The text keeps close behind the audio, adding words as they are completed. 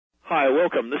Hi,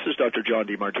 welcome. This is Dr. John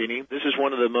DeMartini. This is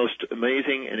one of the most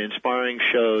amazing and inspiring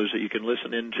shows that you can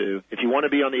listen into. If you want to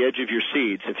be on the edge of your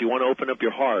seats, if you want to open up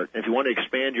your heart, if you want to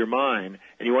expand your mind,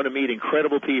 and you want to meet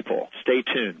incredible people, stay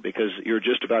tuned because you're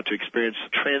just about to experience a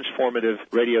transformative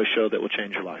radio show that will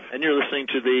change your life. And you're listening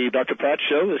to the Dr. Pat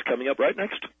Show that's coming up right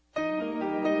next.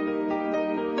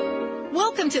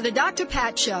 Welcome to the Dr.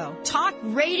 Pat Show. Talk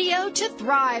radio to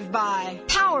thrive by.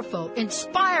 Powerful,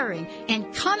 inspiring,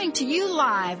 and coming to you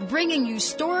live, bringing you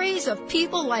stories of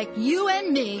people like you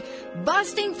and me,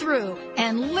 busting through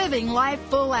and living life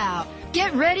full out.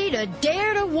 Get ready to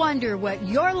dare to wonder what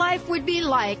your life would be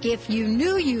like if you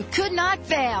knew you could not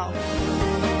fail.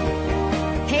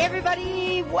 Hey,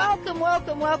 everybody.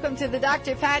 Welcome to the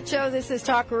Dr. Pat Show. This is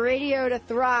Talk Radio to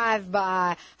Thrive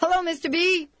by. Hello, Mr.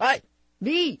 B. Hi.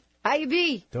 B. How you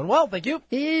be? Doing well, thank you.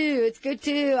 Ew, it's good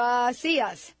to see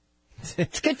us.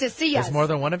 It's good to see us. There's more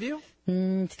than one of you?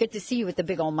 It's good to see you with the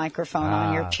big old microphone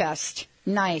on your chest.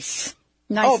 Nice.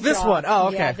 Oh, this job. one. Oh,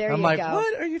 okay. Yeah, there I'm you like, go.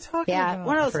 What are you talking about? Yeah,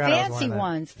 one of those fancy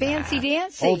ones. Fancy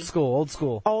dancy. Old school.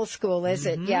 Old school, is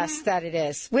it? Yes, that it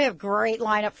is. We have a great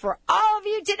lineup for all of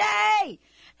you today.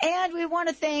 And we want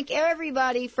to thank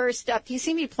everybody. First up, do you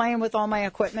see me playing with all my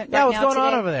equipment right now? What's going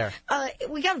on over there?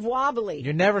 We got wobbly.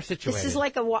 You're never situated. This is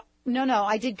like No,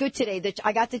 I did good today.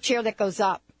 I got the chair that goes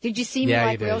up. Did you see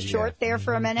me real short there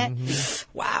for a minute?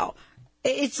 Mm-hmm. Wow.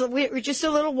 We're just a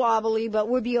little wobbly, but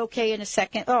we'll be okay in a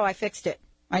second. Oh, I fixed it.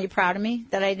 Are you proud of me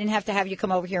that I didn't have to have you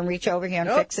come over here and reach over here and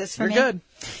fix this for me? You're good.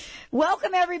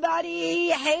 Welcome,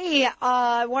 everybody. Hey,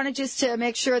 I wanted just to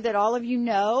make sure that all of you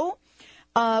know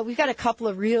we've got a couple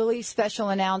of really special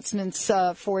announcements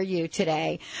for you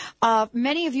today.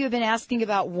 Many of you have been asking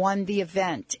about the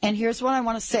event, and here's what I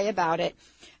want to say about it.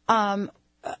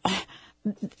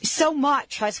 So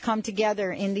much has come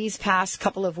together in these past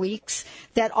couple of weeks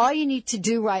that all you need to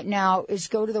do right now is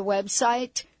go to the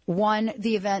website,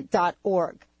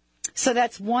 onetheevent.org. So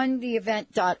that's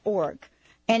onetheevent.org.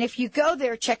 And if you go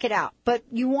there, check it out. But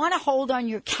you want to hold on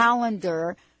your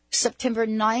calendar September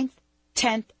 9th,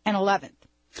 10th, and 11th.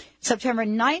 September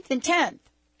 9th and 10th,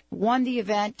 One the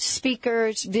Event,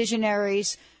 speakers,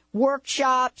 visionaries,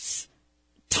 workshops,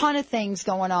 ton of things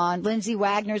going on. Lindsay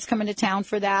Wagner's coming to town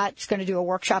for that. She's going to do a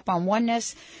workshop on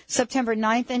oneness, September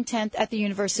 9th and 10th at the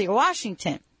University of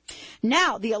Washington.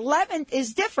 Now, the 11th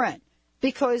is different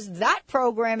because that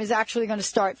program is actually going to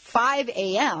start 5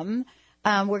 a.m.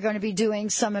 We're going to be doing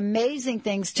some amazing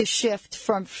things to shift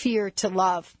from fear to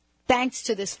love. Thanks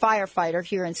to this firefighter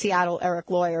here in Seattle, Eric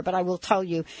Lawyer. But I will tell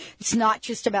you, it's not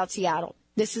just about Seattle.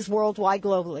 This is worldwide,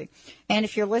 globally. And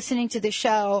if you're listening to the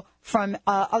show from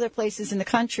other places in the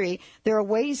country, there are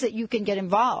ways that you can get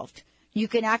involved. You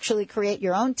can actually create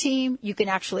your own team. You can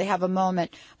actually have a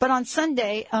moment. But on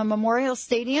Sunday, Memorial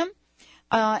Stadium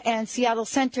and Seattle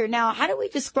Center. Now, how do we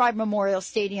describe Memorial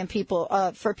Stadium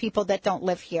for people that don't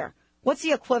live here? What's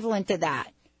the equivalent to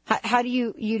that? How do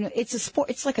you know, it's a sport,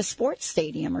 it's like a sports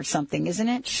stadium or something, isn't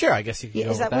it? Sure, I guess you can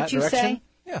go Is that with what you direction.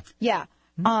 say? Yeah.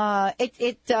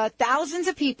 Thousands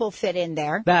of people fit in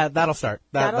there. That'll start.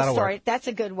 That'll start. work. That's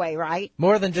a good way, right?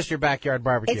 More than just your backyard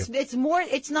barbecue. It's more.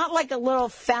 It's not like a little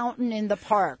fountain in the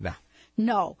park.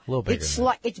 No. A little bigger.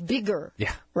 It's bigger.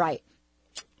 Yeah. Right.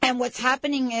 And what's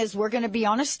happening is we're going to be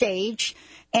on a stage,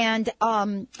 and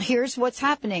here's what's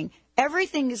happening.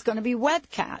 Everything is going to be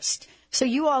webcast. So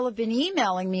you all have been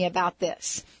emailing me about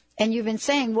this. And you've been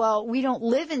saying, well, we don't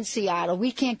live in Seattle.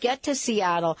 We can't get to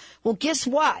Seattle. Well, guess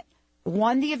what?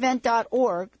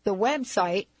 OneTheEvent.org, the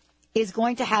website, is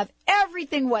going to have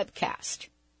everything webcast.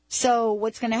 So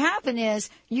what's going to happen is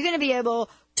you're going to be able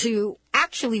to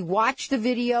actually watch the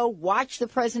video, watch the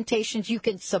presentations. You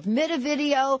can submit a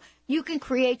video. You can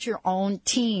create your own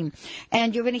team.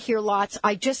 And you're going to hear lots.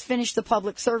 I just finished the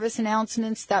public service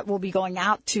announcements that will be going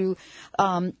out to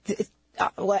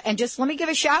and just let me give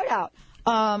a shout out.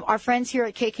 Our friends here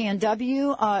at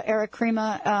KKNW, Eric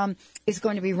Krema, is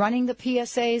going to be running the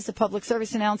PSAs, the public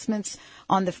service announcements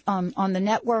on the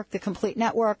network, the complete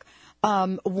network.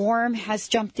 Warm has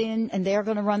jumped in, and they're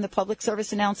going to run the public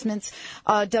service announcements.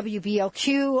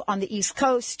 WBLQ on the East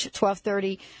Coast,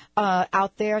 12:30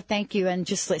 out there. Thank you. And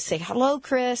just let's say, hello,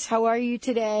 Chris. How are you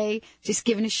today? Just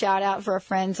giving a shout out for our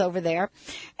friends over there.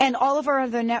 And all of our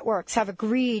other networks have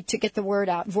agreed to get the word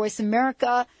out. Voice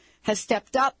America has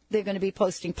stepped up. They're going to be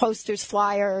posting posters,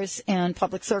 flyers, and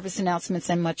public service announcements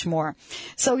and much more.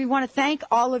 So we want to thank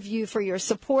all of you for your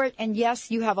support. And, yes,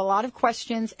 you have a lot of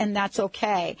questions, and that's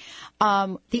okay.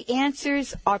 The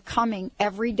answers are coming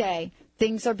every day.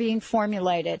 Things are being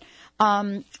formulated.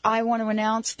 I want to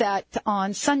announce that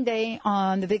on Sunday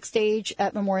on the big stage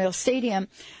at Memorial Stadium,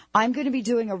 I'm going to be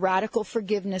doing a radical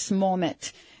forgiveness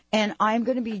moment. And I'm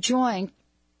going to be joined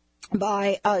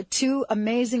by two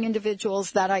amazing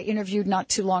individuals that I interviewed not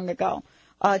too long ago,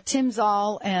 Tim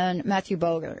Zoll and Matthew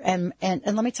Boger. And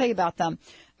let me tell you about them.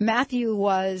 Matthew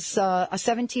was a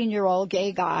 17-year-old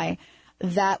gay guy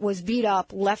that was beat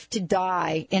up, left to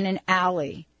die in an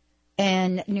alley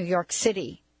in New York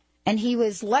City. And he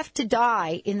was left to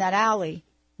die in that alley,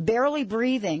 barely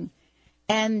breathing.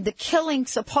 And the killing,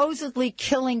 supposedly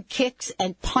killing kicks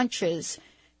and punches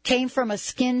came from a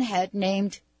skinhead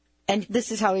named, and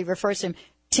this is how he refers to him,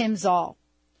 Tim Zoll.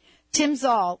 Tim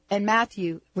Zoll and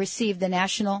Matthew received the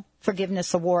National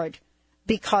Forgiveness Award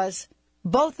because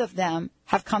both of them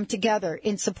have come together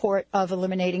in support of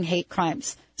eliminating hate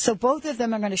crimes. So both of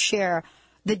them are going to share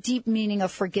the deep meaning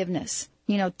of forgiveness.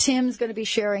 You know, Tim's going to be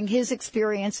sharing his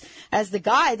experience as the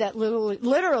guy that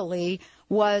literally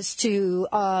was to,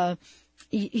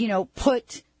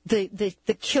 put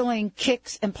the killing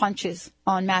kicks and punches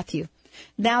on Matthew.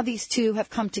 Now these two have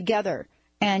come together,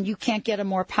 and you can't get a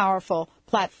more powerful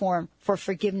platform for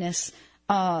forgiveness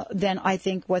than I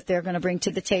think what they're going to bring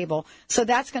to the table. So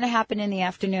that's going to happen in the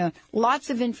afternoon. Lots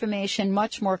of information,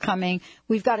 much more coming.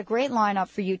 We've got a great lineup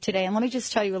for you today, and let me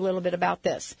just tell you a little bit about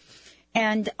this.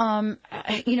 And, on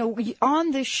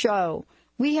this show,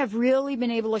 we have really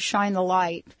been able to shine the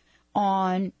light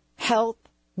on health,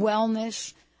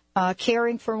 wellness,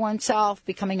 caring for oneself,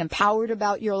 becoming empowered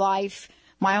about your life,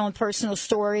 my own personal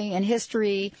story and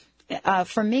history.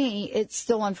 For me, it's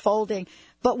still unfolding.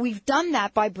 But we've done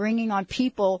that by bringing on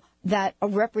people that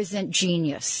represent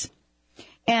genius.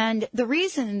 And the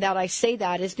reason that I say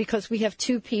that is because we have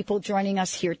two people joining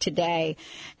us here today.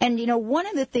 And, one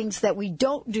of the things that we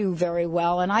don't do very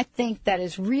well, and I think that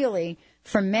is really,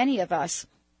 for many of us,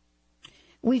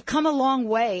 we've come a long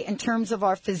way in terms of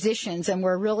our physicians, and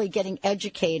we're really getting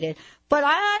educated. But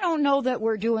I don't know that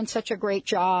we're doing such a great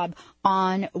job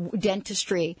on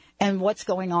dentistry and what's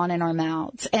going on in our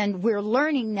mouths. And we're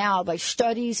learning now by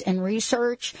studies and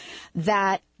research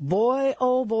that, boy,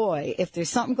 oh boy, if there's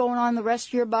something going on in the rest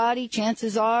of your body,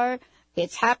 chances are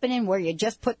it's happening where you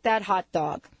just put that hot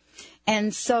dog.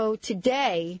 And so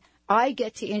today, I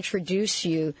get to introduce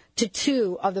you to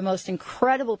two of the most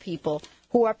incredible people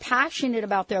who are passionate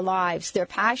about their lives. They're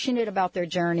passionate about their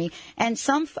journey. And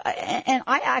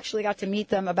I actually got to meet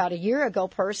them about a year ago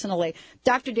personally.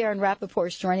 Dr. Darrin Rapoport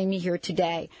is joining me here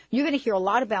today. You're going to hear a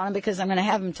lot about him because I'm going to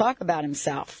have him talk about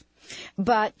himself.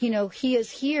 But, he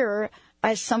is here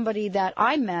as somebody that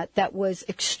I met that was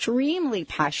extremely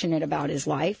passionate about his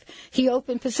life. He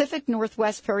opened Pacific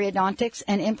Northwest Periodontics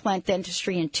and Implant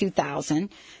Dentistry in 2000.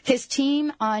 His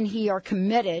team and he are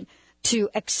committed to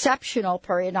exceptional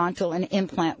periodontal and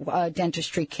implant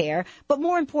dentistry care. But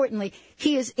more importantly,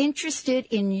 he is interested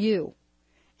in you,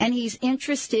 and he's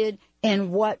interested in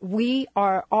what we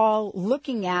are all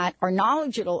looking at, are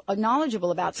knowledgeable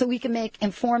about, so we can make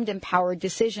informed, empowered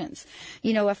decisions.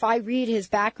 If I read his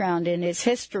background and his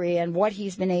history and what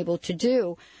he's been able to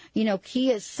do,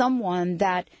 he is someone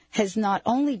that has not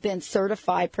only been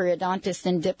certified periodontist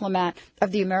and diplomat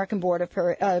of the American Board of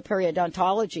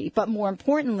Periodontology, but more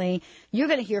importantly, you're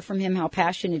going to hear from him how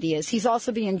passionate he is. He's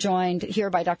also being joined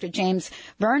here by Dr. James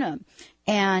Burnham.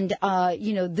 And,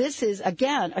 this is,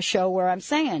 again, a show where I'm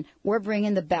saying we're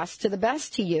bringing the best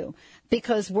to you.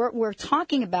 Because we're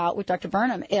talking about with Dr.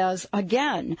 Burnham is,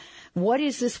 again, what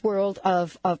is this world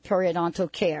of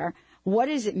periodontal care? What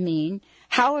does it mean?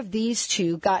 How have these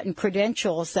two gotten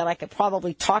credentials that I could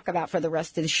probably talk about for the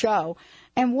rest of the show?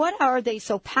 And what are they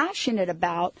so passionate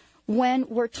about when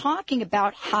we're talking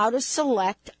about how to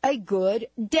select a good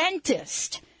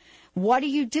dentist? What do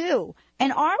you do?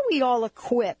 And are we all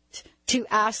equipped to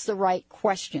ask the right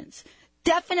questions?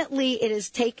 Definitely it has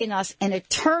taken us an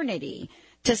eternity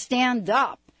to stand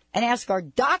up and ask our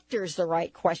doctors the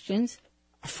right questions,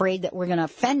 afraid that we're going to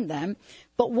offend them.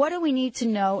 But what do we need to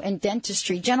know in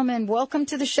dentistry? Gentlemen, welcome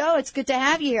to the show. It's good to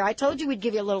have you here. I told you we'd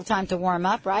give you a little time to warm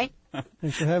up, right?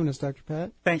 Thanks for having us, Dr.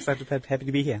 Pat. Thanks, Dr. Pat. Happy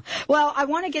to be here. Well, I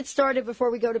want to get started before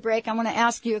we go to break. I want to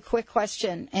ask you a quick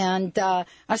question. And I'll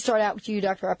start out with you,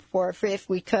 Dr. Rapoport, if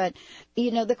we could.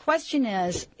 The question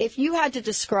is, if you had to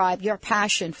describe your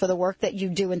passion for the work that you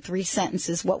do in 3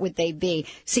 sentences, what would they be?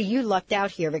 See, you lucked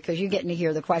out here because you're getting to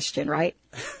hear the question, right?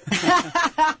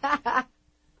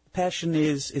 Passion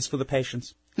is for the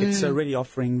patients. It's really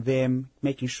offering them,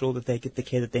 making sure that they get the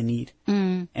care that they need.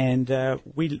 And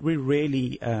we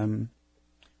really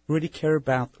care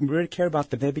about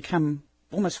them. They become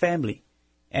almost family.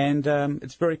 And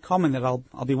it's very common that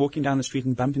I'll be walking down the street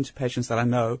and bump into patients that I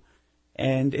know,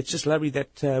 and it's just lovely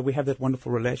that we have that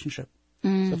wonderful relationship.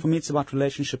 So for me, it's about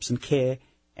relationships and care,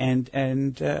 and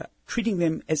treating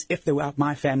them as if they were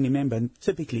my family member. And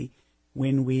typically,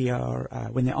 when they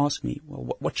ask me,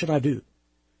 well, what should I do?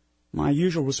 My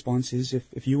usual response is,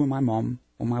 if you were my mom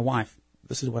or my wife,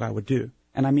 this is what I would do.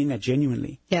 And I mean that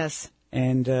genuinely. Yes.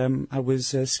 And I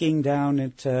was skiing down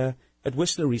at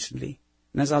Whistler recently.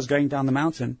 And as I was going down the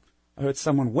mountain, I heard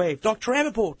someone wave, Dr.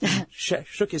 Rapoport, and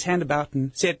shook his hand about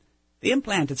and said, the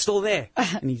implant, it's still there.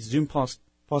 And he zoomed past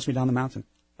me down the mountain.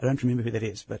 I don't remember who that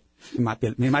is, but he might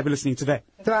be listening today.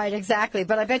 Right, exactly.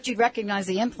 But I bet you'd recognize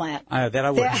the implant. That I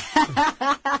would.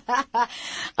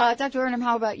 Dr. Burnham,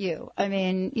 how about you? I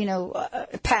mean,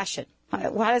 passion. How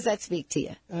does that speak to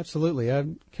you? Absolutely. I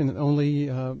can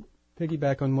only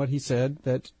piggyback on what he said,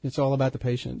 that it's all about the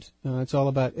patient. It's all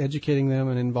about educating them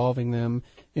and involving them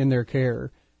in their care.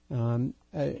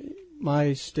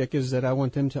 My stick is that I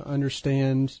want them to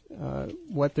understand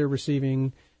what they're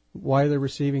receiving, why they're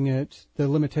receiving it, the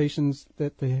limitations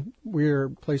that we're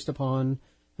placed upon,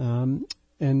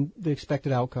 and the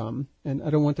expected outcome. And I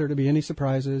don't want there to be any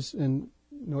surprises, and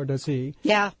nor does he.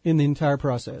 Yeah. In the entire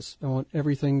process, I want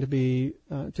everything to be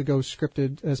to go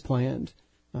scripted as planned.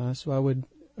 So I would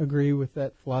agree with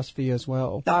that philosophy as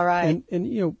well. All right.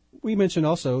 And we mentioned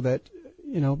also that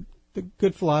the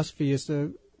good philosophy is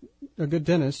a good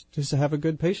dentist is to have a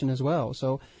good patient as well.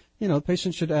 So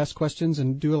patients should ask questions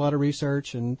and do a lot of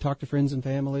research and talk to friends and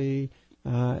family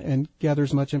and gather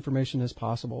as much information as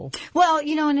possible. Well,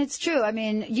 and it's true. I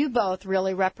mean, you both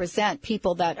really represent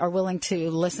people that are willing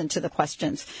to listen to the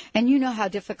questions. And you know how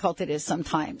difficult it is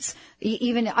sometimes.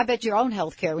 Even, I bet your own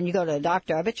health care, when you go to a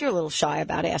doctor, I bet you're a little shy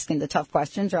about asking the tough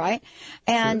questions, right?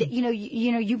 And, Sure.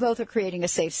 you both are creating a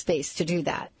safe space to do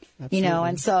that. Absolutely.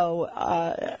 And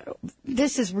so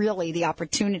this is really the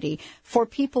opportunity for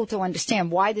people to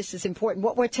understand why this is important.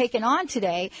 What we're taking on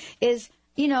today is,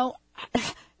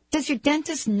 does your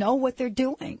dentist know what they're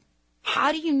doing?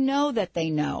 How do you know that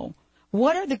they know?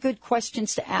 What are the good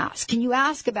questions to ask? Can you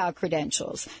ask about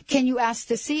credentials? Can you ask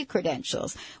to see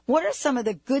credentials? What are some of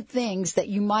the good things that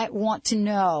you might want to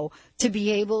know to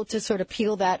be able to sort of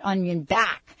peel that onion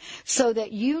back so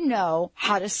that you know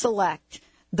how to select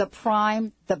the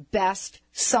prime, the best,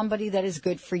 somebody that is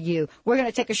good for you? We're going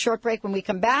to take a short break. When we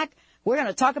come back, we're going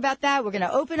to talk about that. We're going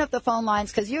to open up the phone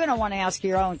lines because you're going to want to ask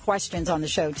your own questions on the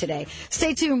show today.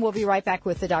 Stay tuned. We'll be right back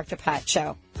with the Dr. Pat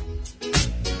Show.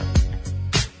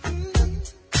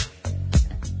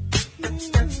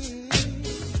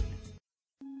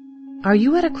 Are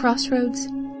you at a crossroads?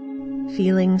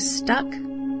 Feeling stuck?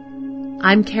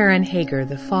 I'm Karen Hager,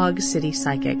 the Fog City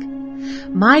Psychic.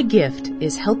 My gift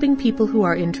is helping people who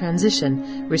are in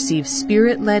transition receive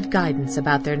spirit-led guidance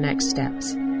about their next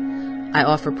steps. I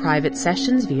offer private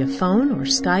sessions via phone or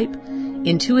Skype,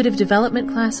 intuitive development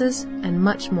classes, and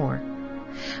much more.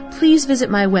 Please visit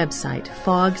my website,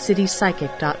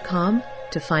 fogcitypsychic.com,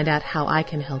 to find out how I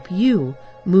can help you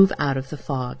move out of the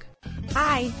fog.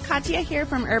 Hi, Katya here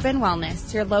from Urban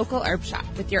Wellness, your local herb shop,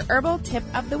 with your herbal tip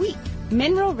of the week.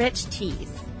 Mineral-rich teas.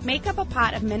 Make up a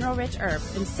pot of mineral-rich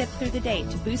herbs and sip through the day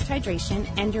to boost hydration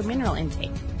and your mineral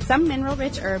intake. Some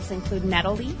mineral-rich herbs include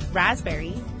nettle leaf,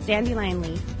 raspberry, dandelion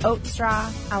leaf, oat straw,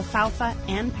 alfalfa,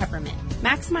 and peppermint.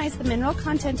 Maximize the mineral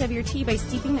content of your tea by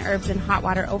steeping the herbs in hot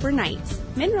water overnight.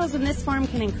 Minerals in this form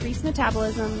can increase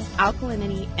metabolism,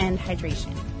 alkalinity, and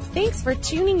hydration. Thanks for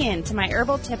tuning in to my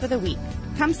herbal tip of the week.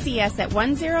 Come see us at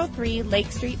 103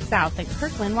 Lake Street South in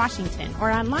Kirkland, Washington,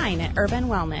 or online at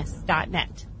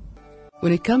urbanwellness.net.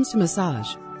 When it comes to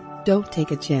massage, don't take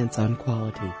a chance on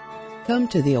quality. Come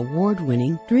to the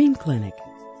award-winning Dream Clinic.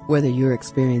 Whether you're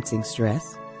experiencing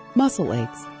stress, muscle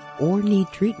aches, or need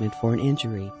treatment for an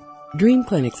injury, Dream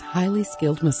Clinic's highly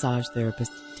skilled massage therapists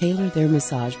tailor their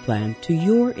massage plan to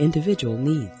your individual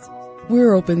needs.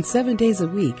 We're open 7 days a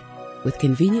week with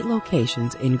convenient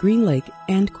locations in Green Lake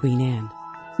and Queen Anne.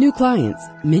 New clients,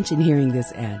 mention hearing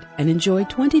this ad and enjoy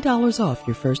 $20 off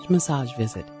your first massage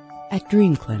visit at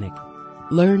Dream Clinic.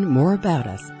 Learn more about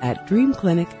us at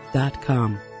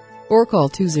dreamclinic.com or call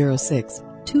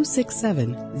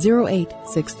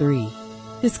 206-267-0863.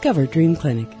 Discover Dream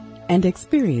Clinic and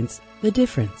experience the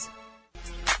difference.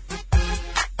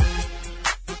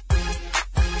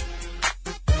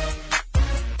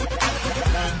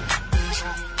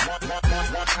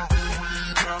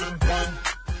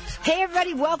 Hey,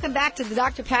 everybody, welcome back to the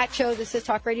Dr. Pat Show. This is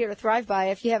Talk Radio to Thrive By.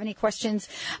 If you have any questions,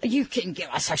 you can give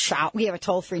us a shout. We have a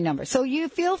toll-free number. So you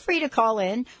feel free to call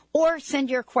in or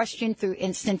send your question through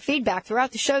instant feedback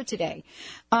throughout the show today.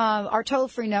 Our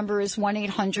toll-free number is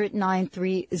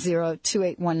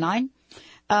 1-800-930-2819.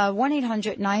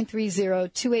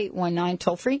 1-800-930-2819,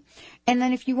 toll free. And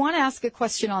then if you want to ask a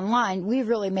question online, we've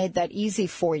really made that easy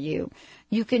for you.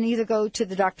 You can either go to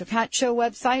the Dr. Pat Show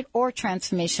website or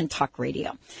Transformation Talk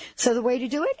Radio. So the way to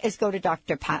do it is go to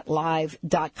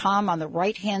drpatlive.com. On the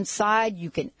right-hand side, you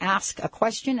can ask a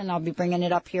question, and I'll be bringing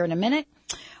it up here in a minute.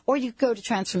 Or you go to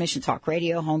Transformation Talk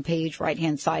Radio homepage,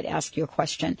 right-hand side, ask your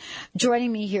question. Joining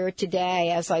me here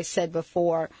today, as I said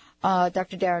before,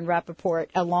 Dr. Darrin Rapoport,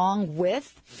 along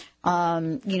with,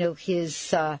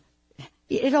 his,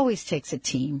 it always takes a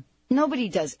team. Nobody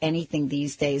does anything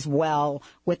these days well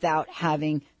without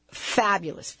having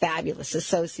fabulous, fabulous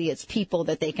associates, people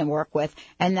that they can work with,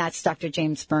 and that's Dr.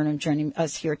 James Burnham joining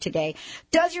us here today.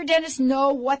 Does your dentist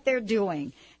know what they're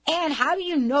doing? And how do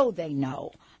you know they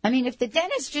know? I mean, if the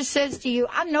dentist just says to you,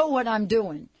 I know what I'm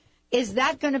doing, is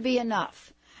that going to be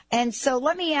enough? And so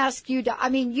let me ask you,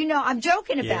 I'm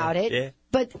joking about it,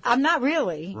 but I'm not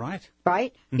really. Right?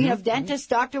 Mm-hmm. Dentist,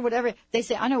 doctor, whatever, they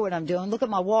say, I know what I'm doing. Look at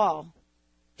my wall.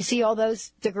 You see all those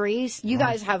degrees? You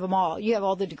guys have them all. You have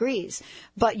all the degrees.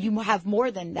 But you have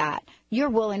more than that. You're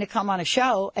willing to come on a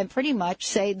show and pretty much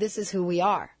say, this is who we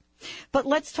are. But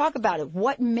let's talk about it.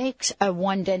 What makes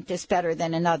one dentist better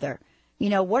than another?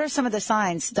 What are some of the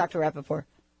signs, Dr. Rapoport?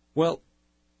 Well,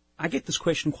 I get this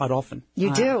question quite often.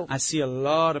 You do? I see a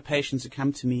lot of patients who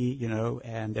come to me,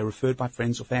 and they're referred by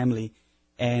friends or family.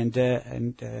 And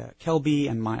Kelby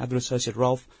and my other associate,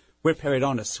 Rolf, we're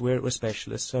periodontists. We're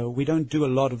specialists. So we don't do a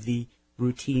lot of the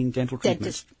routine dental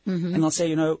treatments. Mm-hmm. And I'll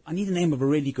say, I need the name of a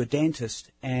really good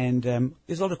dentist. And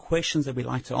there's a lot of questions that we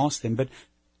like to ask them. But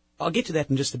I'll get to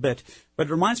that in just a bit. But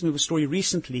it reminds me of a story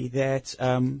recently that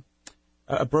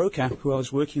a broker who I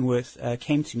was working with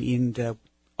came to me, and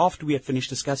after we had finished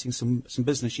discussing some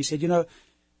business, she said,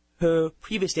 her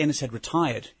previous dentist had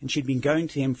retired, and she'd been going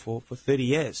to him for 30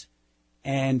 years.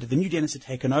 And the new dentist had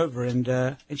taken over,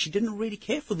 and she didn't really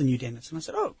care for the new dentist. And I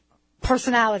said,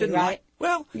 personality, right?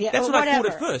 That's what I thought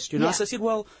at first, So I said,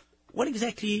 well, what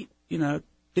exactly,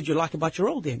 did you like about your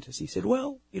old dentist? He said,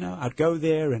 well, I'd go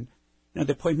there, and,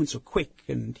 the appointments were quick,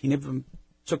 and he never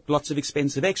took lots of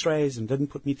expensive x-rays and didn't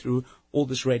put me through all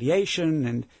this radiation,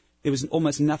 and there was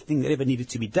almost nothing that ever needed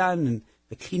to be done, and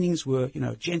the cleanings were,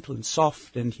 gentle and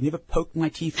soft, and he never poked my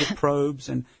teeth with probes,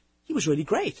 and he was really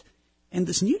great. And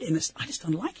this new dentist, I just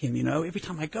don't like him, Every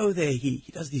time I go there, he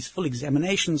does these full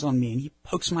examinations on me, and he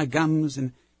pokes my gums,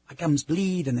 and my gums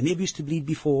bleed, and they never used to bleed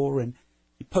before, and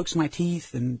he pokes my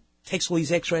teeth and takes all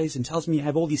these x-rays and tells me I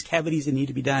have all these cavities that need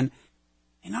to be done.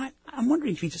 And I'm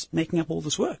wondering if he's just making up all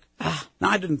this work. Now,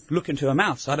 I didn't look into her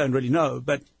mouth, so I don't really know,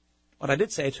 but what I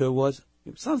did say to her was,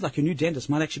 it sounds like your new dentist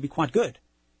might actually be quite good.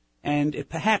 And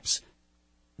perhaps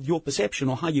your perception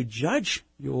or how you judge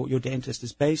your dentist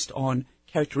is based on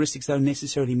characteristics that don't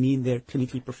necessarily mean they're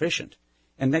clinically proficient.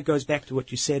 And that goes back to what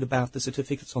you said about the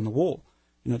certificates on the wall.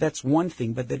 That's one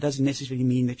thing, but that doesn't necessarily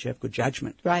mean that you have good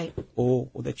judgment. Right. Or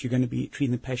that you're going to be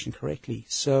treating the patient correctly.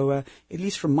 So at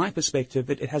least from my perspective,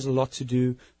 it has a lot to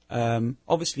do,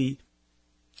 obviously,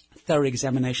 thorough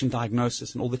examination,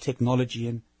 diagnosis, and all the technology.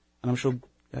 And I'm sure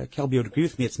Kelby would agree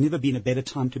with me, it's never been a better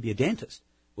time to be a dentist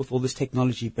with all this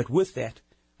technology. But with that,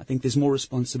 I think there's more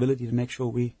responsibility to make sure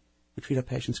we treat our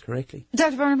patients correctly.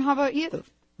 Dr. Burnham, how about you?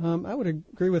 I would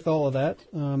agree with all of that.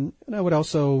 And I would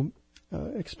also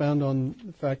expound on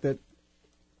the fact that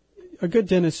a good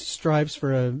dentist strives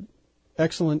for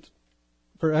excellence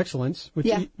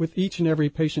with each and every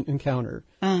patient encounter.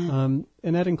 And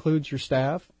that includes your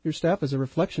staff. Your staff is a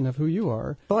reflection of who you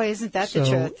are. Boy, isn't that the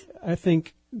truth? I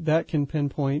think that can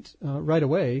pinpoint right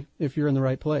away if you're in the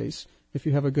right place, if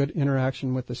you have a good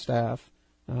interaction with the staff.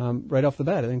 Right off the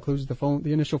bat, it includes the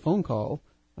initial phone call.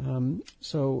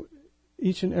 So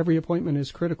each and every appointment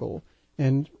is critical,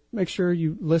 and make sure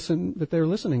you listen, that they're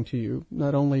listening to you,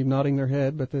 not only nodding their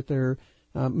head, but that they're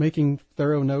making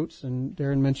thorough notes, and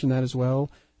Darrin mentioned that as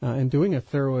well, and doing a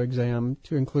thorough exam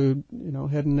to include,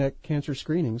 head and neck cancer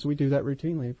screenings. We do that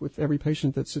routinely with every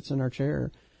patient that sits in our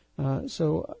chair.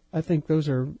 So I think those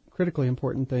are critically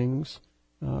important things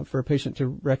for a patient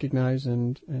to recognize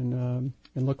and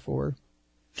look for.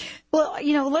 Well,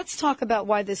 let's talk about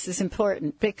why this is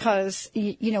important, because,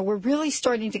 we're really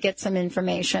starting to get some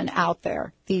information out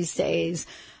there these days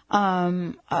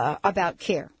about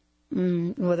care,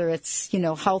 whether it's,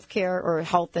 health care or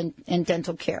health and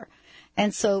dental care.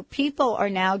 And so people are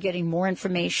now getting more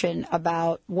information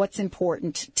about what's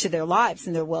important to their lives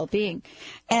and their well-being.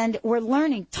 And we're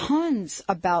learning tons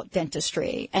about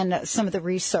dentistry and some of the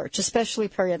research, especially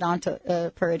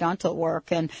periodontal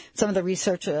work and some of the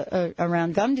research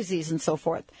around gum disease and so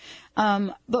forth.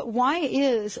 But why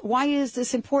is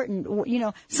this important? You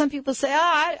know, some people say,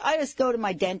 I just go to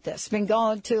my dentist. Been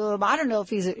going to him. I don't know if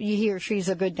he or she's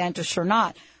a good dentist or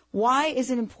not. Why is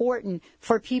it important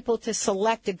for people to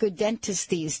select a good dentist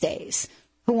these days?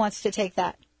 Who wants to take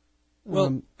that?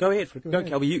 Well, go ahead. Go,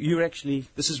 Calvi. You're actually,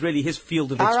 this is really his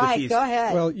field of expertise. All right, go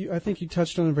ahead. Well, I think you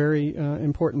touched on a very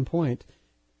important point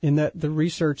in that the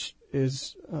research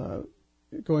is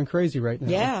going crazy right now.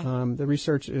 Yeah. The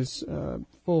research is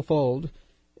full-fold,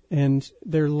 and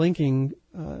they're linking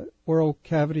oral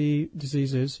cavity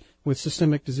diseases with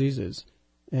systemic diseases.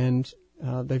 And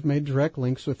they've made direct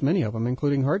links with many of them,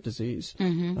 including heart disease.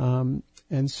 Mm-hmm.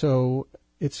 And so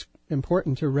it's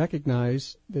important to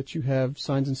recognize that you have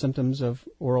signs and symptoms of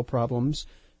oral problems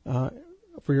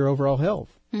for your overall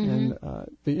health. Mm-hmm. And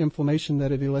the inflammation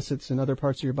that it elicits in other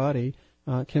parts of your body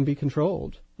can be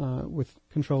controlled with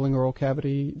controlling oral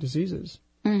cavity diseases.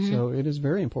 Mm-hmm. So it is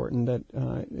very important that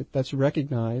that's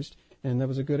recognized. And that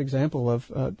was a good example of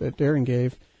that Darrin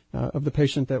gave of the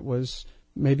patient that was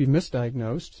maybe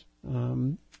misdiagnosed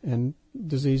and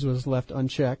disease was left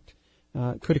unchecked.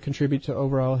 Could contribute to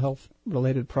overall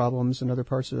health-related problems in other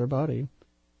parts of their body.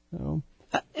 So.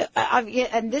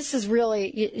 And this is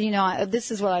really,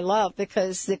 this is what I love,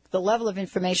 because the level of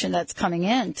information that's coming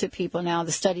in to people now,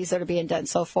 the studies that are being done and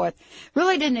so forth,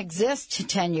 really didn't exist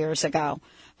 10 years ago.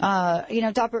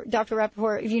 Dr.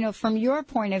 Rapoport, from your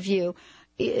point of view,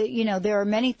 there are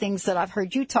many things that I've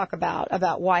heard you talk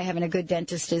about why having a good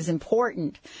dentist is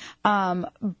important.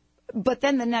 But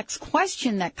then the next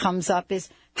question that comes up is,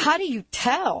 how do you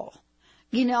tell?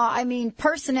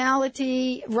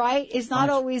 Personality, right, is not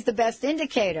always the best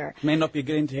indicator. May not be a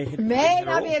good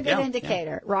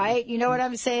indicator. Right? You know what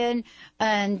I'm saying?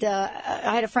 And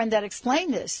I had a friend that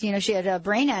explained this. She had a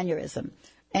brain aneurysm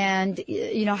and,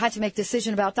 had to make a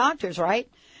decision about doctors, right?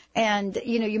 And,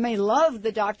 you may love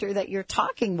the doctor that you're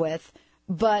talking with,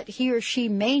 but he or she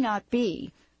may not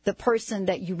be the person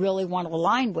that you really want to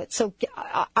align with. So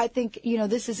I think,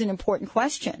 this is an important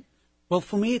question. Well,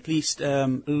 for me at least,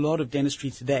 a lot of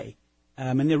dentistry today,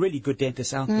 and there are really good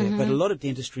dentists out there, but a lot of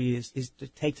dentistry is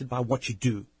dictated by what you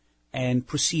do and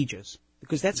procedures,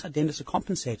 because that's how dentists are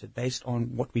compensated based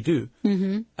on what we do.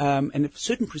 Mm-hmm. And if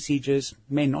certain procedures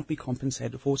may not be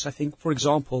compensated for, so I think, for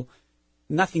example,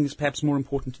 nothing is perhaps more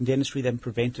important in dentistry than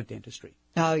preventive dentistry.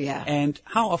 Oh, yeah. And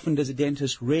how often does a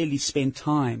dentist really spend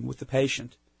time with the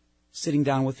patient, sitting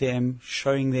down with them,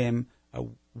 showing them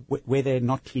where they're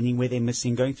not cleaning, where they're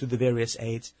missing, going through the various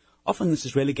aids? Often this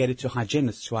is relegated to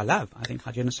hygienists, who I love. I think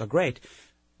hygienists are great.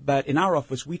 But in our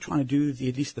office, we're trying to do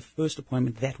at least the first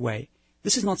appointment that way.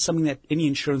 This is not something that any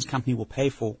insurance company will pay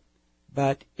for.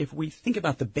 But if we think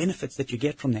about the benefits that you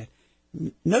get from that,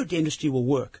 no dentistry will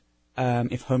work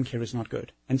if home care is not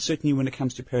good. And certainly when it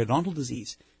comes to periodontal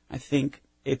disease, I think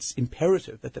it's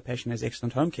imperative that the patient has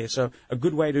excellent home care. So a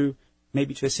good way to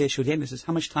assess your dentist is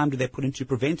how much time do they put into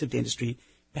preventive dentistry,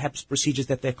 perhaps procedures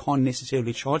that they can't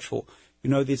necessarily charge for.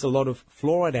 There's a lot of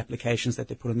fluoride applications that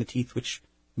they put on the teeth, which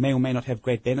may or may not have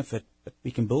great benefit, but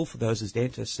we can bill for those as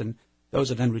dentists, and those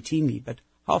are done routinely. But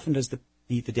how often does the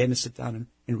dentist sit down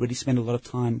and really spend a lot of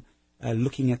time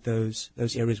looking at those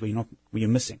areas where you're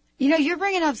missing? You're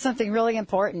bringing up something really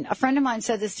important. A friend of mine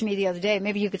said this to me the other day.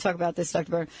 Maybe you could talk about this,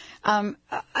 Dr. Burnham.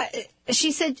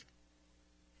 She said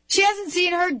she hasn't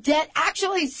seen her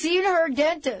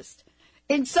dentist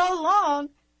in so long.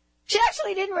 She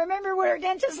actually didn't remember what her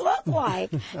dentist looked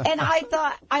like. And I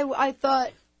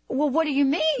thought, well, what do you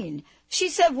mean? She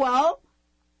said, well,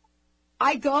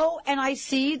 I go and I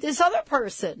see this other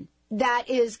person that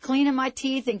is cleaning my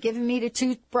teeth and giving me the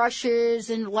toothbrushes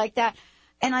and like that.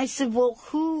 And I said, well,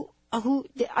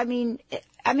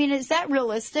 is that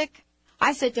realistic?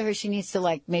 I said to her she needs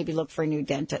to maybe look for a new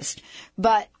dentist.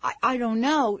 But I don't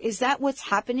know. Is that what's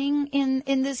happening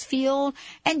in this field?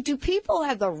 And do people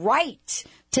have the right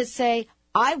to say,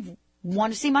 I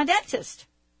want to see my dentist?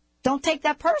 Don't take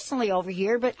that personally over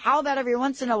here, but how about every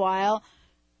once in a while,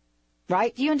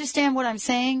 right? Do you understand what I'm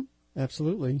saying?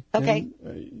 Absolutely. Okay.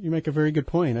 And, you make a very good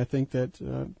point. I think that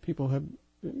people have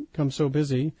become so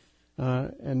busy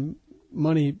and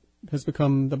money has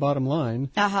become the bottom line,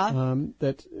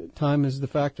 that time is the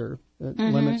factor that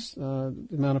limits the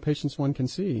amount of patients one can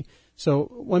see. So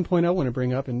one point I want to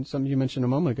bring up, and something you mentioned a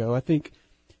moment ago, I think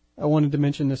I wanted to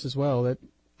mention this as well, that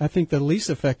I think the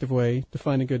least effective way to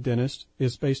find a good dentist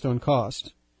is based on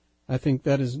cost. I think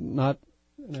that is not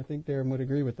and I think Darrin would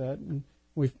agree with that. And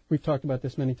we've talked about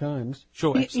this many times.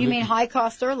 Sure, absolutely. You mean high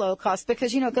cost or low cost?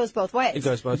 Because, it goes both ways. It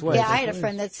goes both ways. Yeah, I had a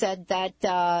friend that said that,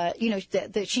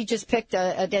 that she just picked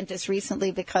a dentist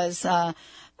recently because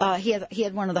he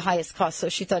had one of the highest costs, so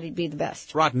she thought he'd be the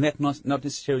best. Right, and that's not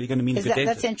necessarily going to mean a good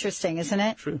dentist. That's interesting, isn't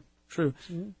it? True.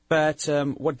 Mm-hmm. But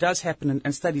what does happen,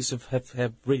 and studies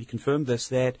have really confirmed this,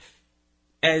 that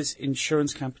as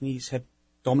insurance companies have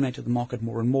dominated the market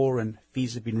more and more and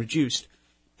fees have been reduced,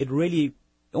 it really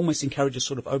almost encourages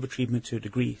sort of overtreatment to a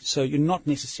degree. So you're not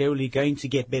necessarily going to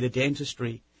get better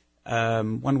dentistry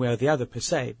one way or the other per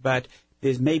se, but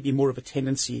there's maybe more of a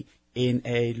tendency in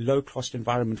a low-cost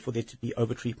environment for there to be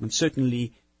overtreatment.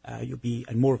 Certainly you'll be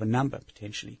more of a number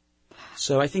potentially.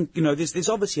 So I think, there's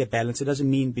obviously a balance. It doesn't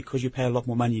mean because you pay a lot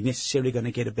more money you're necessarily going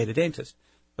to get a better dentist.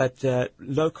 But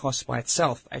low cost by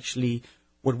itself, actually,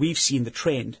 what we've seen the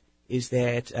trend is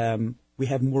that we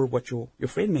have more of what your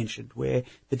friend mentioned, where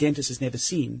the dentist is never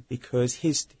seen because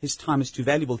his time is too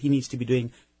valuable. He needs to be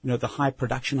doing, the high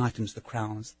production items, the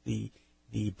crowns, the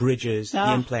bridges,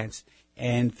 the implants,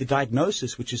 and the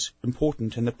diagnosis, which is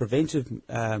important, and the preventive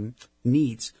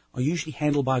needs are usually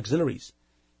handled by auxiliaries.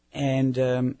 And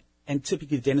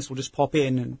typically the dentist will just pop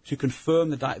in to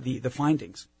confirm the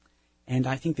findings. And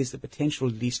I think there's the potential,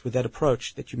 at least with that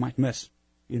approach, that you might miss.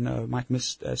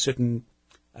 Certain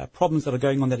problems that are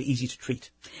going on that are easy to treat.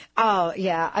 Oh,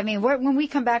 yeah. I mean, when we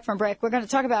come back from break, we're going to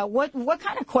talk about what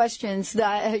kind of questions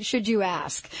should you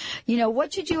ask?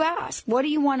 What should you ask? What do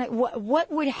you want to,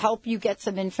 what would help you get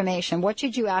some information? What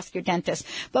should you ask your dentist?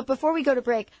 But before we go to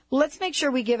break, let's make sure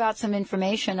we give out some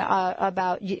information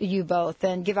about you both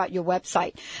and give out your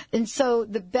website. And so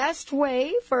the best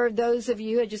way for those of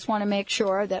you, I just want to make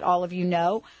sure that all of you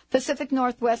know, Pacific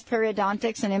Northwest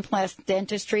Periodontics and Implant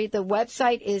Dentistry. The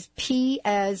website is P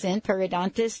as in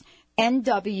Periodontist,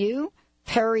 NW,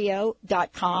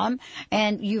 perio.com.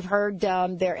 And you've heard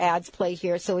their ads play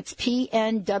here. So it's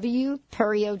PNW,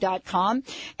 perio.com.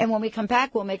 And when we come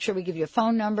back, we'll make sure we give you a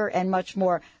phone number and much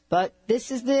more. But this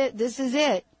is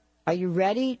it. Are you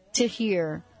ready to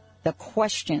hear the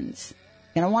questions?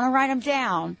 You're going to want to write them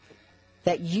down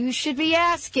that you should be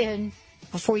asking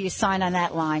before you sign on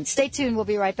that line. Stay tuned. We'll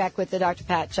be right back with the Dr.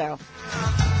 Pat Show.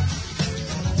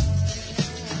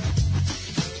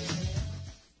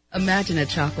 Imagine a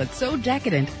chocolate so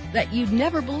decadent that you'd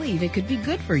never believe it could be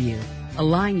good for you.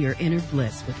 Align your inner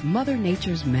bliss with Mother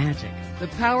Nature's magic. The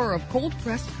power of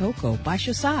cold-pressed cocoa by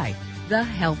Shosai, the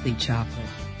healthy chocolate.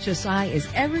 Shosai is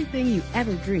everything you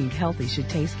ever dreamed healthy should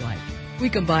taste like. We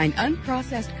combine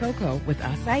unprocessed cocoa with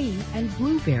acai and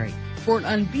blueberry for an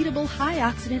unbeatable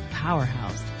high-oxidant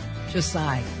powerhouse.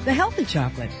 Shosai, the healthy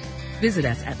chocolate. Visit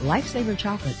us at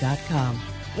lifesaverchocolate.com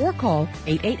or call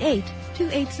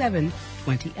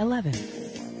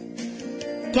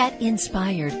 888-287-2011. Get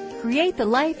inspired. Create the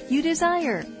life you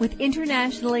desire with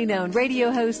internationally known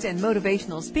radio host and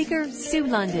motivational speaker, Sue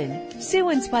London. Sue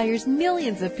inspires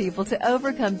millions of people to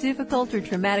overcome difficult or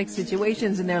traumatic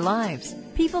situations in their lives.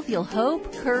 People feel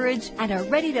hope, courage, and are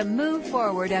ready to move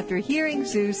forward after hearing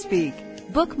Sue speak.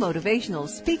 Book motivational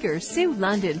speaker Sue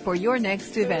London for your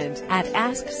next event at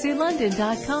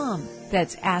AskSueLondon.com.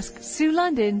 That's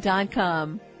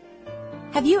AskSueLondon.com.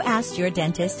 Have you asked your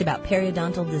dentist about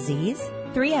periodontal disease?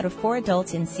 3 out of 4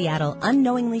 adults in Seattle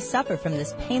unknowingly suffer from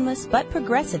this painless but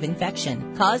progressive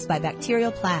infection caused by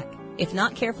bacterial plaque. If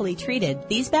not carefully treated,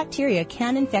 these bacteria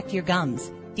can infect your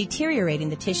gums, deteriorating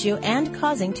the tissue and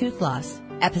causing tooth loss.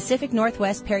 At Pacific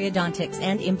Northwest Periodontics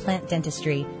and Implant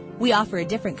Dentistry, we offer a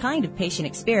different kind of patient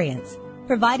experience,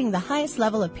 providing the highest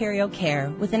level of perio care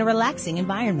within a relaxing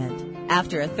environment.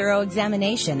 After a thorough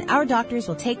examination, our doctors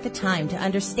will take the time to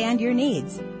understand your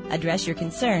needs, address your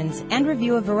concerns, and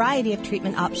review a variety of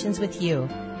treatment options with you.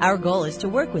 Our goal is to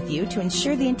work with you to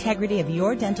ensure the integrity of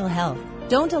your dental health.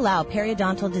 Don't allow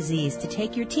periodontal disease to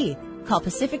take your teeth. Call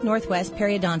Pacific Northwest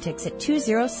Periodontics at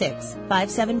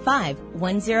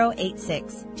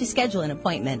 206-575-1086 to schedule an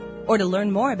appointment. Or to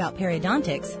learn more about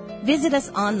periodontics, visit us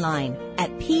online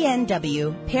at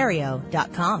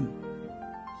pnwperio.com.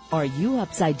 Are you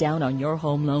upside down on your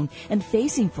home loan and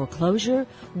facing foreclosure?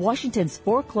 Washington's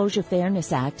Foreclosure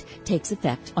Fairness Act takes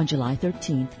effect on July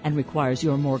 13th and requires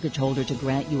your mortgage holder to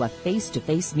grant you a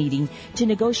face-to-face meeting to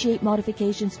negotiate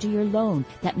modifications to your loan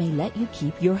that may let you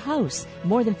keep your house.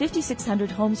 More than 5,600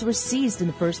 homes were seized in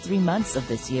the first 3 months of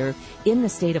this year in the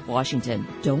state of Washington.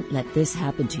 Don't let this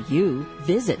happen to you.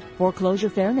 Visit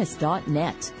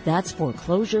foreclosurefairness.net. That's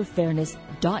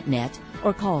foreclosurefairness.net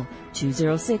or call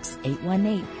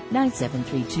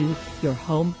 206-818-9732. Your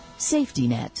home Safety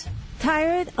Net.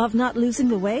 Tired of not losing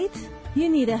the weight? You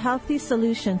need a healthy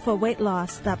solution for weight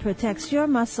loss that protects your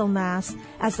muscle mass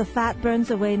as the fat burns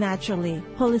away naturally.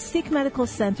 Holistic Medical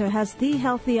Center has the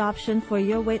healthy option for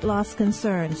your weight loss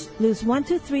concerns. Lose 1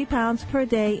 to 3 pounds per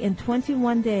day in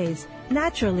 21 days,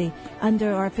 naturally,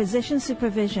 under our physician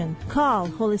supervision. Call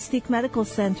Holistic Medical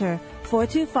Center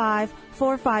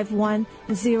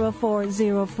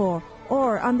 425-451-0404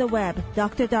 or on the web,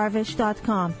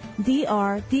 drdarvish.com,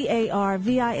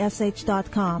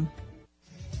 drdarvish.com.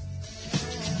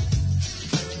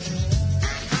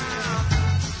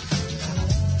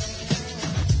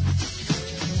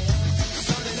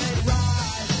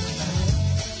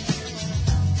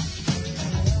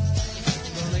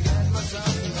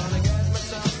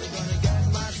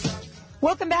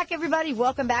 Welcome back, everybody.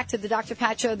 Welcome back to the Dr.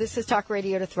 Pat Show. This is Talk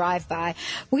Radio to Thrive By.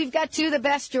 We've got two of the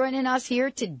best joining us here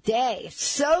today.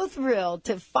 So thrilled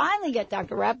to finally get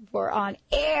Dr. Rapoport on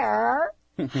air.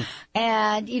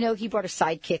 And, you know, he brought a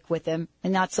sidekick with him,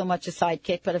 and not so much a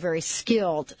sidekick, but a very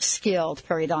skilled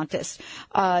periodontist.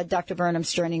 Dr.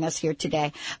 Burnham's joining us here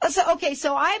today.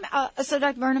 So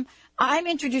Dr. Burnham, I'm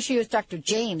introducing you as Dr.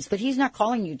 James, but he's not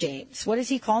calling you James. What is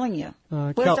he calling you?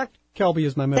 Kelby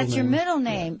is my middle name. That's your middle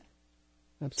name. Yeah.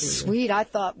 Absolutely. Sweet. I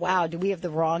thought, wow, do we have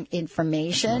the wrong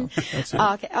information? No, that's it.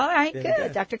 Okay. All right.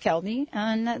 Good. Dr. Kelby.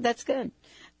 And that's good.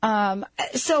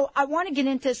 So I want to get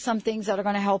into some things that are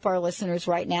going to help our listeners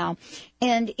right now.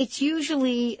 And it's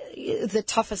usually the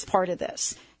toughest part of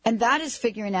this. And that is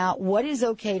figuring out what is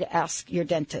okay to ask your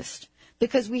dentist.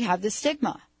 Because we have the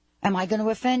stigma. Am I going to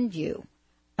offend you?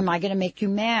 Am I going to make you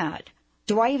mad?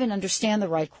 Do I even understand the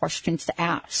right questions to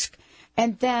ask?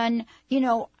 And then, you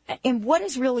know, and what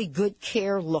does really good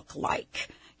care look like?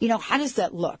 You know, how does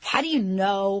that look? How do you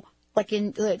know, like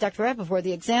in Dr. Rapoport,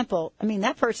 the example, I mean,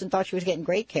 that person thought she was getting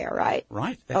great care, right?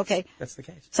 Right. Okay. That's the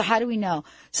case. So how do we know?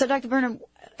 So, Dr. Burnham,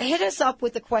 hit us up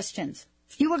with the questions.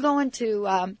 If you were going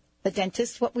to the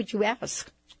dentist, what would you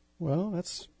ask? Well,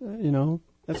 that's,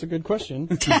 that's a good question.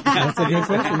 That's a good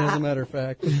question, as a matter of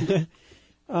fact.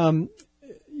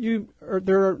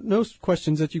 There are no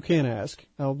questions that you can ask.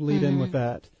 I'll lead in with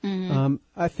that. Mm-hmm.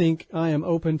 I think I am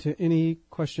open to any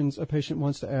questions a patient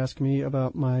wants to ask me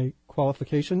about my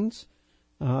qualifications,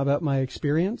 about my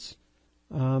experience,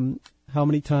 how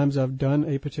many times I've done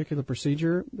a particular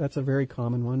procedure. That's a very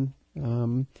common one.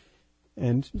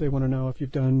 And they want to know if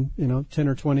you've done, 10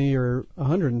 or 20 or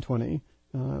 120.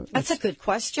 That's a good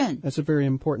question. That's a very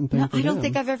important thing for them. I don't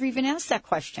think I've ever even asked that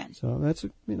question. So that's,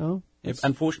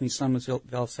 unfortunately, some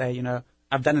they'll say,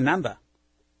 I've done a number,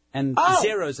 and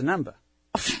zero is a number.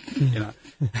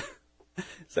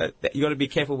 So you got to be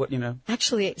careful what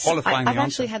Actually, qualifying I've the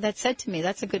actually answer. had that said to me.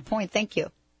 That's a good point. Thank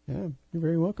you. Yeah, you're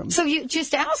very welcome. So you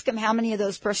just ask them how many of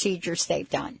those procedures they've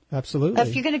done. Absolutely.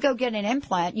 If you're going to go get an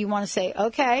implant, you want to say,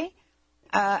 okay.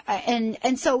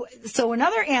 And so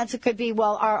another answer could be,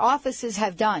 well, our offices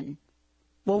have done.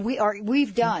 Well,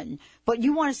 we've done. But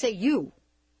you want to say you.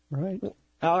 Right.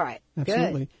 All right.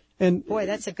 Absolutely. Good. And boy,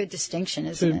 that's a good distinction,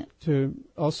 isn't it? To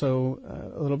also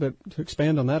to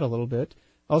expand on that a little bit.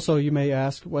 Also, you may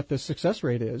ask what the success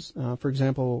rate is. For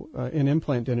example, in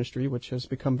implant dentistry, which has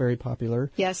become very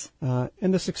popular. Yes.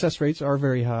 And the success rates are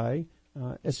very high,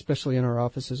 especially in our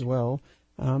office as well.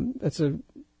 That's a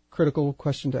critical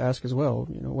question to ask as well.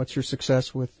 What's your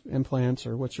success with implants,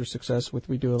 or what's your success with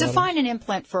Define an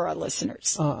implant for our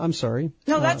listeners. I'm sorry.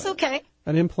 No, that's okay.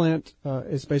 An implant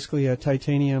is basically a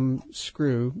titanium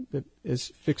screw that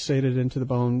is fixated into the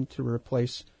bone to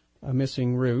replace a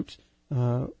missing root,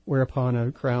 whereupon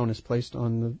a crown is placed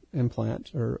on the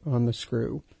implant or on the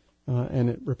screw, and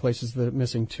it replaces the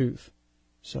missing tooth.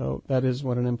 So that is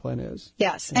what an implant is.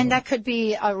 Yes, and that could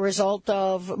be a result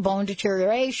of bone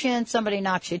deterioration. Somebody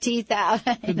knocks your teeth out.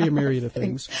 Could be a myriad of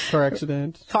things. Car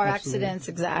accident. Accidents,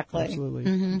 exactly. Absolutely.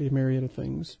 Mm-hmm. Could be a myriad of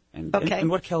things. And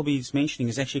what Kelby's mentioning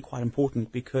is actually quite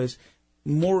important, because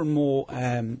more and more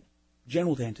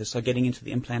general dentists are getting into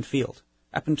the implant field.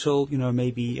 Up until,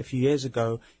 maybe a few years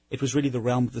ago, it was really the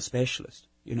realm of the specialist.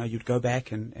 You'd go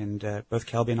back and both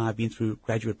Kelby and I have been through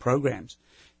graduate programs.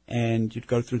 And you'd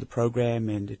go through the program,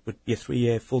 and it would be a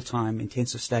 3-year full-time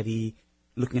intensive study,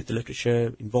 looking at the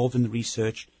literature, involved in the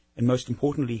research, and most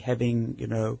importantly, having,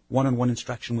 one-on-one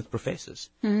instruction with professors,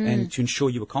 and to ensure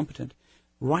you were competent.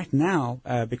 Right now,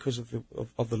 because of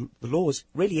the laws,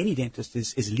 really any dentist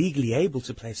is legally able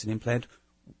to place an implant,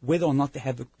 whether or not they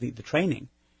have the training.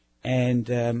 And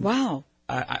wow.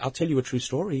 I'll tell you a true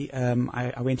story.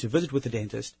 I went to visit with the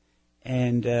dentist,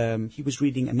 and he was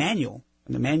reading a manual.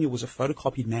 And the manual was a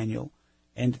photocopied manual,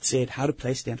 and it said how to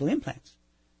place dental implants.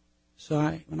 So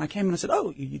when I came and I said,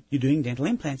 "Oh, you're doing dental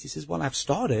implants?" He says, "Well, I've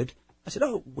started, I said,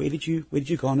 oh, where did you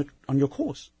go on your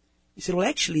course? He said, well,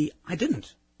 actually, I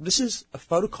didn't. This is a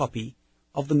photocopy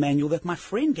of the manual that my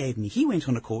friend gave me. He went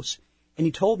on a course, and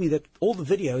he told me that all the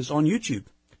videos are on YouTube.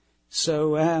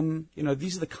 So,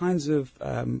 these are the kinds of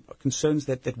concerns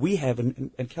that we have,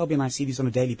 and Kelby and I see these on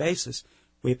a daily basis,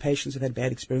 where patients have had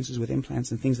bad experiences with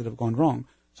implants and things that have gone wrong.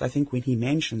 So I think when he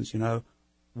mentions,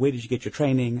 where did you get your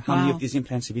training? How many of these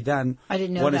implants have you done? I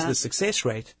didn't know What that. is the success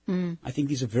rate? I think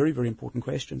these are very, very important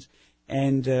questions.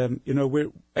 And,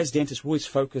 we're, as dentists, we're always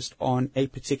focused on a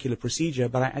particular procedure,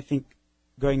 but I think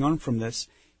going on from this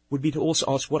would be to also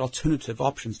ask what alternative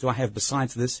options do I have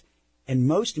besides this? And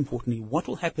most importantly, what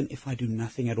will happen if I do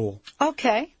nothing at all?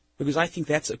 Okay. Because I think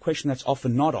that's a question that's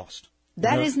often not asked.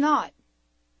 That is not.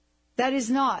 That is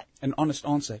not. An honest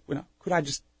answer.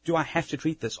 Do I have to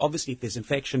treat this? Obviously, if there's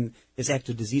infection, there's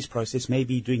active disease process,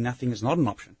 maybe doing nothing is not an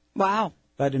option. Wow.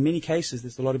 But in many cases,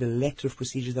 there's a lot of elective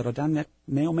procedures that are done that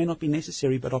may or may not be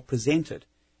necessary, but are presented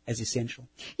as essential.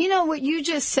 You know, what you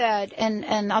just said,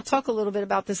 and I'll talk a little bit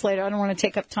about this later. I don't want to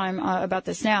take up time about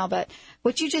this now, but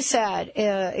what you just said,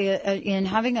 in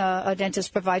having a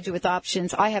dentist provide you with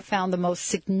options, I have found the most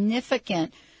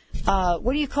significant,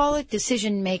 what do you call it,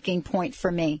 decision-making point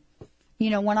for me.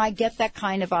 When I get that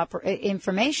kind of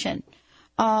information.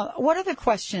 What other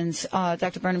questions,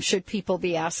 Dr. Burnham, should people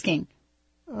be asking?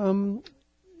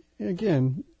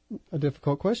 Again, a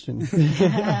difficult question.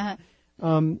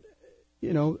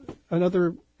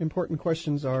 Another important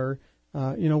questions are,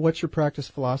 what's your practice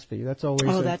philosophy? That's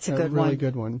always that's a really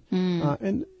good one.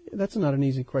 And that's not an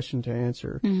easy question to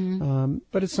answer.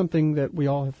 But it's something that we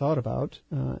all have thought about,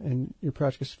 and your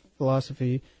practice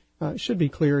philosophy should be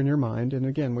clear in your mind. And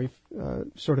again, we've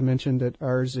sort of mentioned that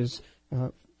ours is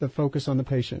the focus on the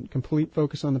patient, complete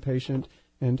focus on the patient,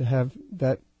 and to have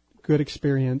that good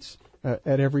experience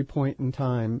at every point in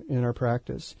time in our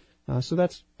practice. So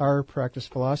that's our practice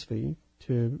philosophy,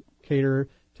 to cater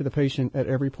to the patient at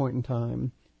every point in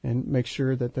time and make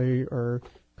sure that they are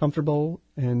comfortable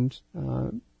and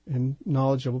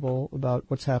knowledgeable about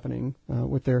what's happening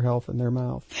with their health and their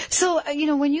mouth. So,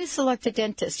 when you select a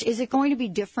dentist, is it going to be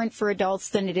different for adults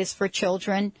than it is for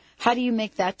children? How do you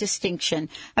make that distinction?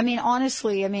 I mean,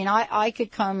 honestly, I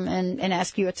could come and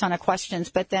ask you a ton of questions,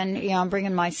 but then, I'm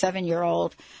bringing my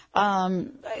 7-year-old.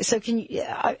 So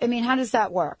how does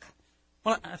that work?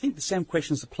 Well, I think the same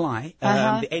questions apply.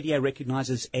 The ADA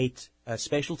recognizes 8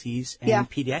 specialties, and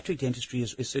pediatric dentistry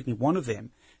is certainly one of them.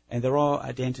 And there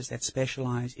are dentists that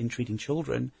specialize in treating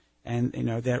children, and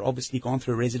they're obviously gone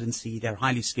through a residency, they're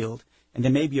highly skilled, and they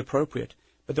may be appropriate.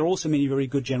 But there are also many very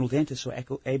good general dentists who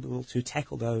are able to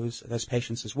tackle those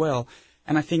patients as well.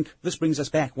 And I think this brings us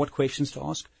back. What questions to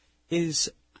ask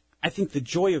is, I think the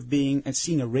joy of being and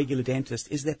seeing a regular dentist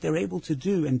is that they're able to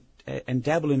do and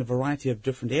dabble in a variety of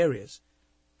different areas.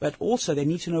 But also they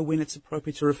need to know when it's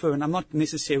appropriate to refer. And I'm not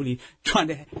necessarily trying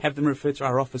to have them refer to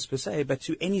our office per se, but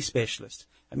to any specialist.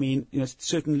 I mean,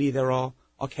 certainly there are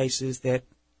cases that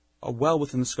are well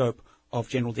within the scope of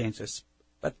general dentists.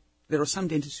 But there are some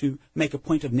dentists who make a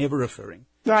point of never referring.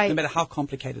 Right. No matter how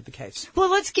complicated the case.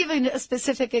 Well, let's give a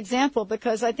specific example,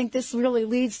 because I think this really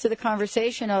leads to the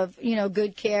conversation of,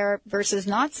 good care versus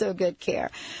not so good care.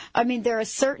 I mean, there are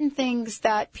certain things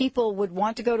that people would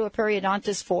want to go to a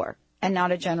periodontist for, and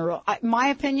not a general. My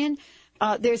opinion,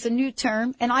 there's a new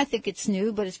term, and I think it's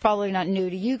new, but it's probably not new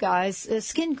to you guys,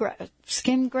 skin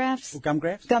grafts? Gum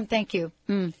grafts? Gum, thank you.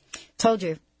 Told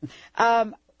you.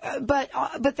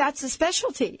 But that's a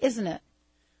specialty, isn't it?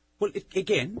 Well,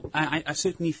 again, I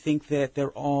certainly think that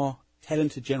there are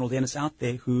talented general dentists out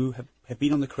there who have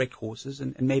been on the correct courses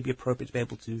and may be appropriate to be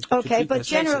able to Okay, treat those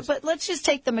cases. but let's just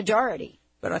take the majority.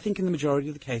 But I think in the majority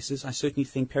of the cases, I certainly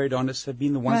think periodontists have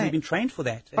been the ones that have been trained for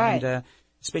that. Right. And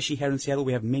especially here in Seattle,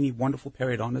 we have many wonderful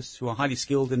periodontists who are highly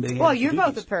skilled in being able Well, to you're do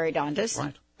both these. a periodontist.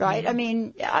 Right. Right? I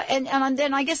mean, and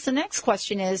then I guess the next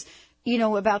question is,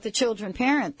 about the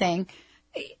children-parent thing.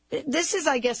 This is,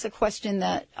 I guess, a question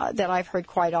that I've heard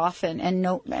quite often, and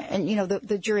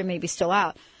the jury may be still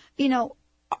out.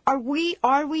 Are we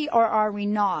or are we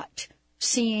not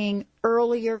seeing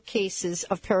earlier cases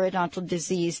of periodontal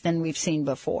disease than we've seen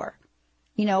before?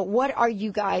 What are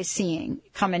you guys seeing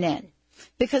coming in?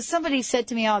 Because somebody said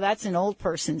to me, "Oh, that's an old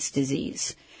person's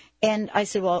disease," and I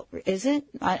said, "Well, is it?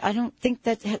 I don't think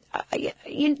that."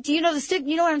 Do you know the stigma?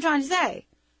 You know what I'm trying to say?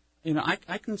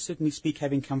 I can certainly speak,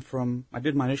 having come from, I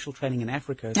did my initial training in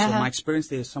Africa, so my experience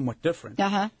there is somewhat different,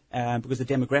 because the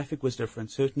demographic was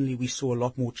different. Certainly we saw a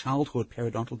lot more childhood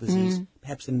periodontal disease,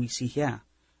 perhaps than we see here.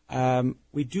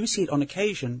 We do see it on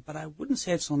occasion, but I wouldn't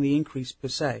say it's on the increase per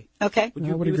se. Okay.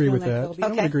 I would agree with that. Okay. I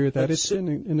would agree with that. It's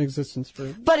in existence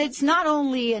for. But it's not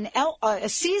only a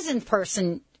seasoned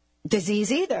person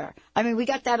disease either. I mean, we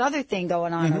got that other thing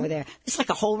going on over there. There's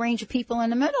like a whole range of people in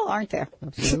the middle, aren't there?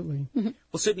 Absolutely. Well,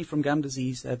 certainly from gum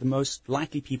disease, the most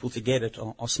likely people to get it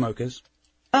are smokers.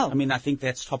 Oh. I mean, I think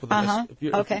that's top of the list.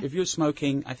 If you're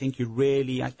smoking, I think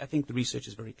I think the research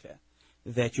is very clear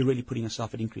that you're really putting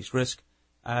yourself at increased risk.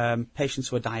 Patients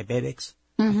who are diabetics,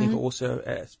 I think, are also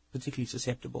particularly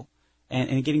susceptible.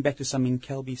 And getting back to something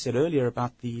Kelby said earlier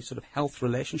about the sort of health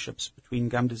relationships between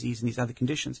gum disease and these other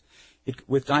conditions,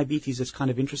 with diabetes, it's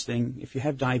kind of interesting. If you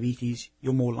have diabetes,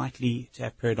 you're more likely to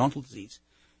have periodontal disease.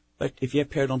 But if you have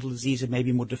periodontal disease, it may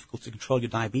be more difficult to control your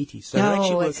diabetes.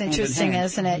 So it's interesting,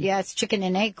 isn't it? Yeah, it's chicken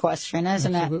and egg question,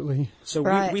 isn't Absolutely. it? So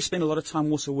we spend a lot of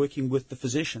time also working with the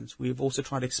physicians. We've also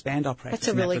tried to expand our practice.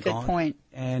 That's a really good point.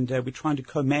 And we're trying to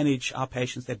co-manage our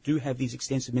patients that do have these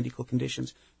extensive medical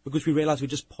conditions because we realize we're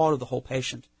just part of the whole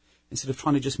patient. Instead of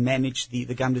trying to just manage the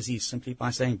gum disease simply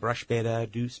by saying brush better,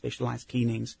 do specialized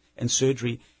cleanings and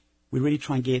surgery, we really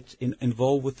try and get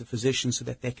involved with the physicians so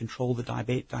that they control the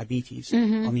diabetes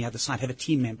on the other side, have a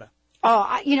team member.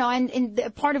 Oh, and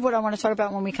part of what I want to talk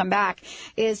about when we come back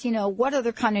is, what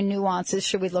other kind of nuances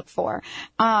should we look for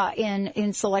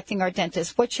in selecting our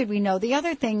dentist? What should we know? The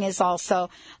other thing is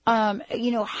also,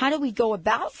 how do we go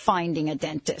about finding a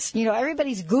dentist?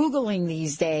 Everybody's Googling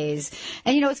these days.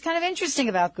 And, it's kind of interesting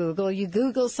about Google. You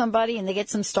Google somebody and they get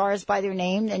some stars by their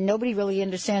name and nobody really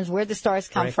understands where the stars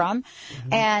come from.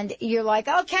 Mm-hmm. And you're like,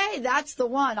 okay, that's the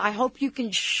one. I hope you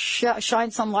can shine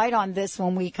some light on this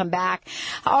when we come back.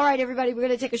 All right, everybody, we're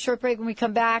going to take a short break. When we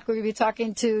come back, we're going to be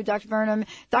talking to Dr. Burnham,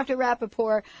 Dr.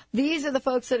 Rapoport. These are the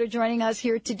folks that are joining us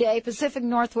here today. Pacific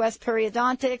Northwest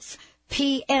Periodontics,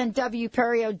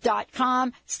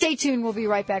 PNWperio.com. Stay tuned. We'll be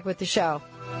right back with the show.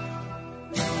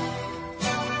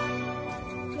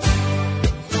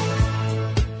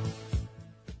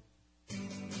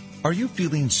 Are you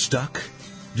feeling stuck?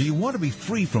 Do you want to be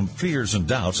free from fears and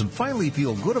doubts and finally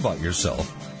feel good about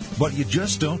yourself, but you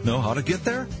just don't know how to get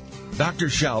there? Dr.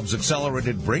 Schaub's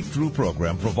Accelerated Breakthrough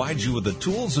Program provides you with the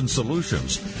tools and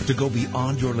solutions to go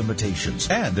beyond your limitations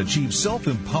and achieve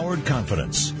self-empowered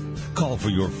confidence. Call for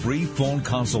your free phone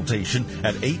consultation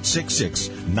at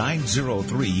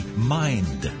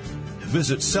 866-903-MIND.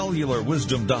 Visit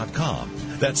cellularwisdom.com.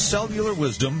 That's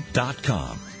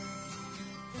cellularwisdom.com.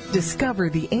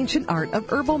 Discover the ancient art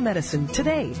of herbal medicine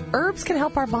today. Herbs can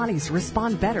help our bodies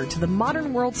respond better to the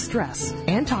modern world's stress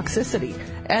and toxicity,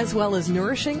 as well as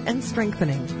nourishing and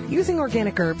strengthening. Using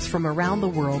organic herbs from around the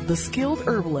world, the skilled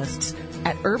herbalists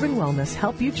at Urban Wellness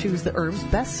help you choose the herbs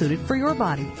best suited for your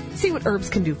body. See what herbs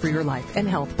can do for your life and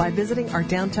health by visiting our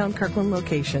downtown Kirkland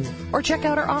location, or check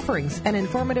out our offerings and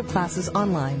informative classes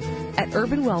online at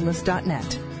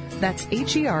urbanwellness.net. That's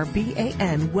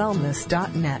HERBAN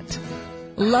wellness.net.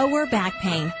 Lower back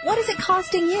pain. What is it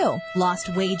costing you? Lost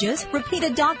wages,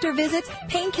 repeated doctor visits,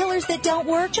 painkillers that don't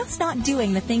work, just not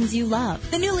doing the things you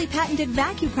love. The newly patented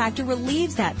Vacupractor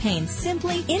relieves that pain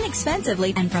simply,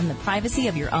 inexpensively, and from the privacy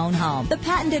of your own home. The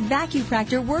patented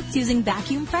Vacupractor works using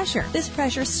vacuum pressure. This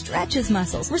pressure stretches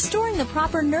muscles, restoring the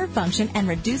proper nerve function and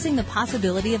reducing the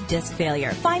possibility of disc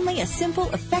failure. Finally, a simple,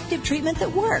 effective treatment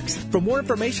that works. For more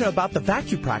information about the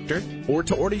Vacupractor or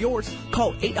to order yours,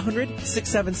 call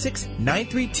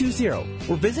 800-676-9320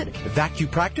 or visit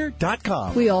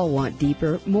vacupractor.com. We all want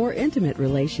deeper, more intimate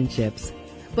relationships.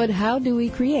 But how do we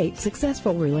create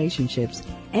successful relationships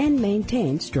and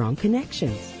maintain strong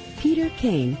connections? Peter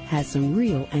Kane has some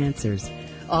real answers.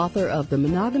 Author of The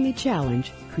Monogamy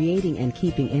Challenge, Creating and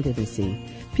Keeping Intimacy,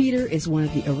 Peter is one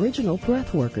of the original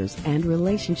breathworkers and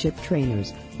relationship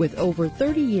trainers with over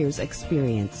 30 years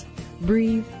experience.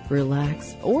 Breathe,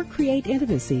 relax, or create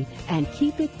intimacy and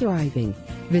keep it thriving.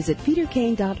 Visit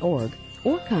peterkane.org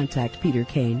or contact Peter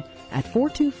Kane at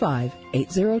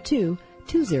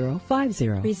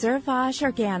 425-802-2050. Reservage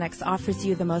Organics offers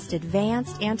you the most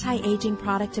advanced anti-aging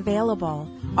product available.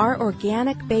 Our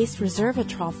organic-based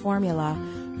Resveratrol formula,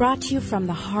 brought to you from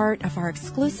the heart of our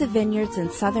exclusive vineyards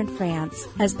in southern France,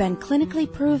 has been clinically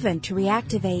proven to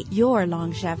reactivate your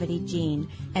longevity gene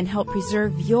and help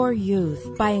preserve your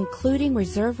youth. By including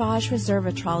Reservage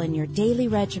Resveratrol in your daily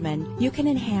regimen, you can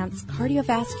enhance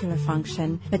cardiovascular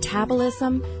function,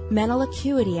 metabolism, mental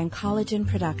acuity, and collagen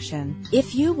production.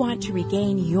 If you want to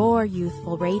regain your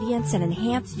youthful radiance and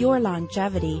enhance your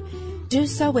longevity, do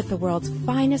so with the world's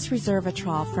finest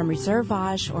Resveratrol from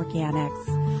Reservage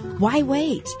Organics. Why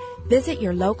wait? Visit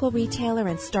your local retailer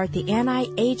and start the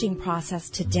anti-aging process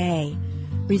today.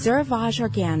 Reservage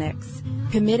Organics.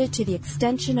 committed to the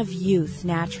extension of youth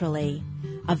naturally.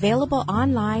 Available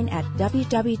online at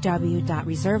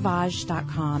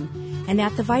www.reservage.com and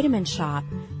at the Vitamin Shop,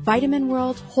 Vitamin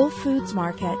World, Whole Foods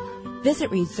Market. Visit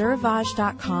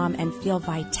reservage.com and feel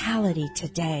vitality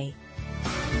today.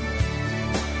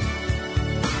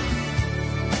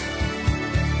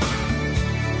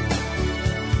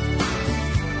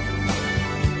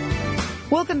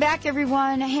 Welcome back,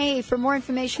 everyone. Hey, for more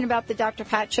information about the Dr.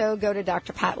 Pat Show, go to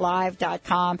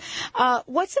drpatlive.com.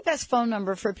 What's the best phone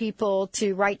number for people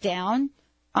to write down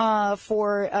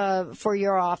for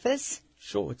your office?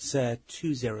 Sure, it's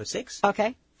 206.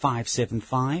 Okay.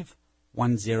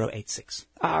 575-1086.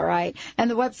 All right.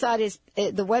 And the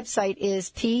website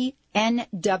is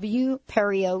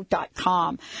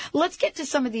PNWperio.com. Let's get to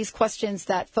some of these questions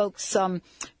that folks, I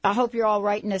hope you're all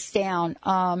writing this down.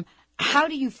 How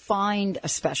do you find a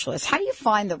specialist? How do you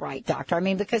find the right doctor? I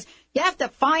mean, because you have to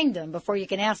find them before you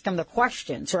can ask them the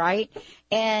questions, right?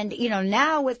 And,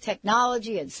 now with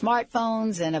technology and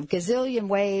smartphones and a gazillion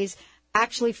ways,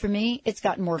 actually for me, it's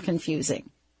gotten more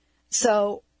confusing.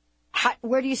 So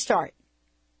where do you start?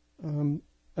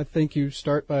 I think you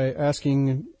start by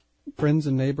asking friends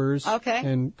and neighbors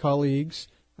and colleagues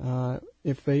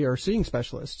if they are seeing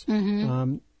specialists.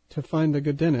 Mm-hmm. To find a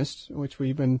good dentist, which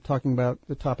we've been talking about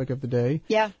the topic of the day,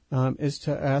 is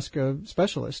to ask a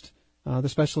specialist. The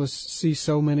specialists see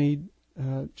so many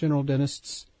general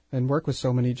dentists and work with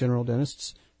so many general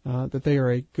dentists that they are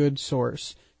a good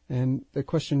source. And the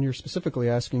question you're specifically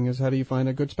asking is, how do you find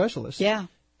a good specialist? Yeah.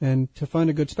 And to find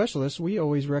a good specialist, we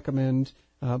always recommend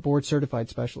board-certified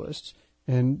specialists.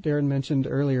 And Darrin mentioned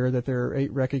earlier that there are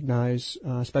 8 recognized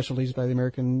specialties by the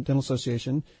American Dental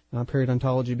Association,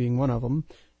 periodontology being one of them.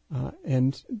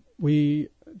 And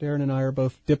Darrin and I are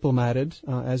both diplomated,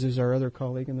 as is our other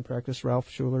colleague in the practice, Ralph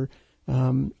Schuler.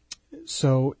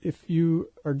 So if you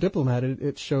are diplomated,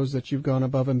 it shows that you've gone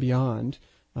above and beyond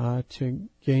to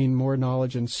gain more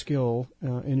knowledge and skill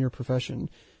in your profession.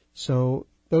 So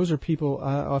those are people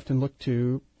I often look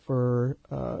to for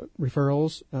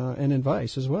referrals and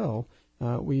advice as well.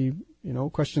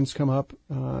 Questions come up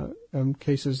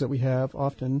cases that we have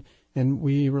often, and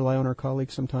we rely on our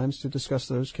colleagues sometimes to discuss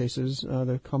those cases,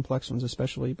 the complex ones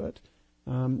especially. But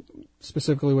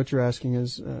specifically what you're asking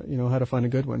is, how to find a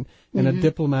good one. And a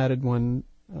diplomated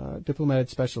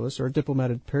specialist or a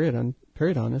diplomated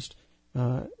periodontist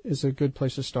is a good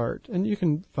place to start. And you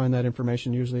can find that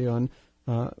information usually on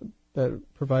the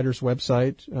provider's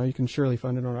website. You can surely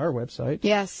find it on our website.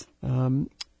 Yes.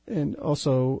 And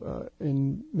also,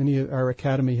 our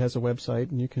academy has a website,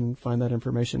 and you can find that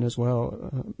information as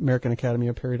well. American Academy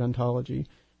of Periodontology.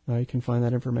 You can find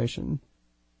that information.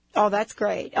 Oh, that's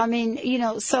great. I mean,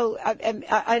 so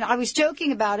I was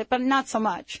joking about it, but not so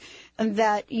much. And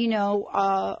that,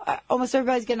 almost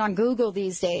everybody's getting on Google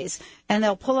these days, and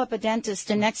they'll pull up a dentist,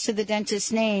 and next to the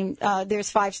dentist's name, there's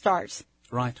 5 stars.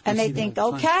 Right. And they think,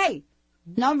 okay,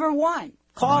 number 1,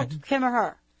 call him or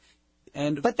her.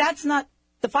 But that's not.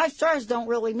 The 5 stars don't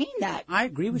really mean that. I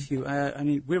agree with you.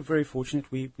 We're very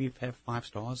fortunate. We have 5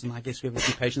 stars, and I guess we have a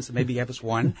few patients that maybe have us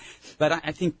 1. But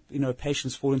I think,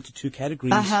 patients fall into 2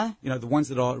 categories. The ones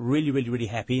that are really, really, really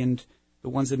happy, and the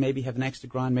ones that maybe have an axe to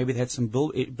grind, maybe they had some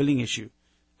billing issue,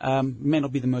 may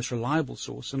not be the most reliable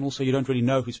source. And also, you don't really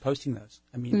know who's posting those.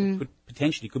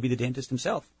 It could be the dentist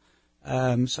himself.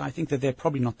 So I think that they're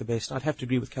probably not the best. I'd have to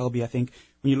agree with Kelby. I think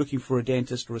when you're looking for a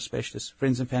dentist or a specialist,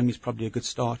 friends and family is probably a good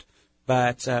start.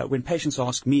 But when patients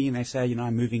ask me and they say,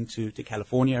 I'm moving to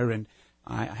California and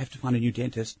I have to find a new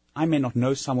dentist, I may not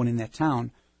know someone in that town,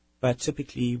 but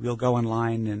typically we'll go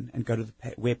online and go to the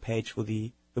web page for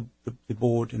the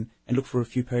board and look for a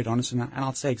few periodontists. And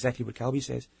I'll say exactly what Kelby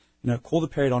says. Call the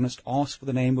periodonist, ask for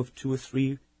the name of 2 or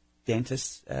 3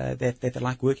 dentists that they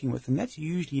like working with, and that's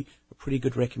usually a pretty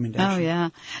good recommendation. Oh, yeah.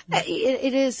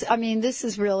 It is. I mean, this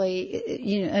is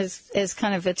really, as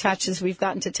kind of attached as we've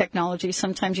gotten to technology,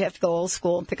 sometimes you have to go old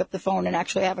school and pick up the phone and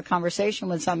actually have a conversation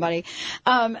with somebody.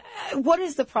 What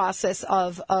is the process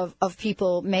of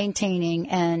people maintaining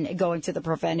and going to the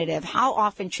preventative? How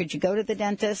often should you go to the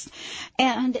dentist?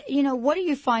 And, what are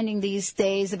you finding these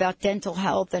days about dental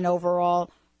health and overall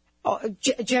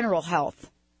general health?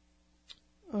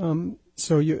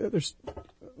 There's a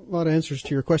lot of answers to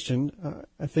your question.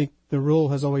 I think the rule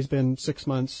has always been 6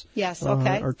 months. Yes,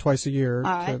 okay. Or twice a year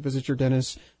to visit your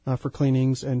dentist for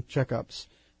cleanings and checkups.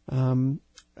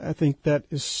 I think that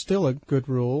is still a good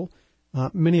rule.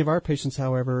 Many of our patients,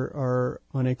 however, are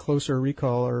on a closer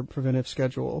recall or preventive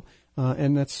schedule,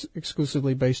 and that's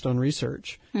exclusively based on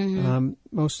research.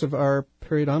 Most of our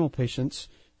periodontal patients,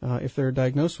 if they're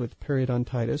diagnosed with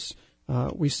periodontitis,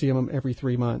 we see them every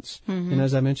 3 months. Mm-hmm. And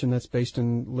as I mentioned, that's based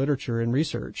in literature and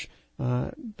research.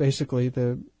 Basically,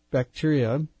 the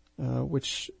bacteria,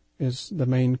 which is the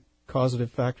main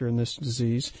causative factor in this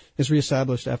disease, is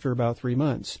reestablished after about 3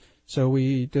 months. So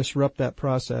we disrupt that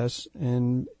process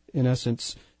and, in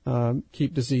essence,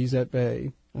 keep disease at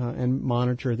bay and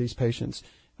monitor these patients.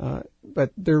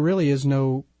 But there really is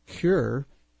no cure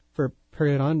for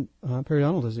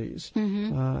periodontal disease.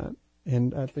 Mm-hmm.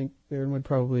 And I think Darrin would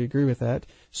probably agree with that.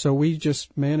 So we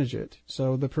just manage it.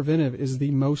 So the preventive is the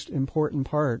most important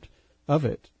part of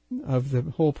it, of the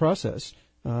whole process.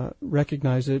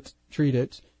 Recognize it, treat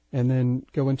it, and then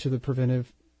go into the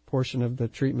preventive portion of the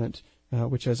treatment,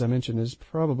 which, as I mentioned, is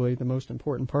probably the most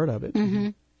important part of it. Mm-hmm.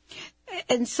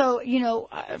 And so,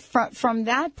 from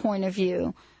that point of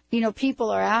view, people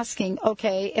are asking,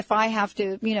 okay, if I have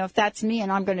to, if that's me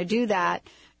and I'm going to do that,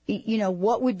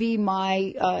 what would be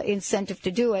my incentive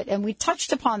to do it? And we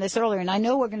touched upon this earlier, and I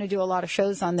know we're going to do a lot of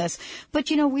shows on this, but,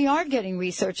 we are getting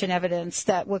research and evidence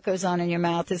that what goes on in your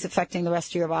mouth is affecting the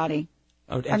rest of your body.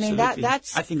 Oh, absolutely. I mean,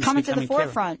 that's coming to the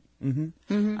forefront.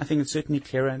 Mm-hmm. Mm-hmm. I think it's certainly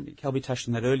clearer, and Kelby touched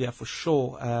on that earlier, for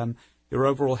sure. Your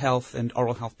overall health and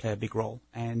oral health play a big role.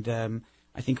 And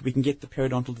I think if we can get the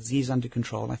periodontal disease under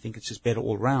control, I think it's just better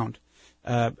all round.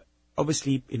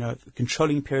 Obviously,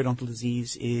 controlling periodontal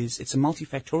disease it's a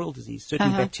multifactorial disease.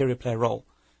 Certainly bacteria play a role,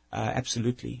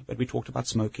 absolutely. But we talked about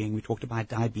smoking, we talked about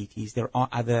diabetes. There are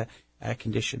other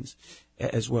conditions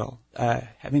as well.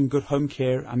 Having good home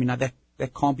care, I mean, that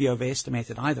can't be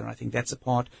overestimated either. I think that's a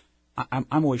part. I'm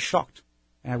always shocked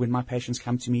when my patients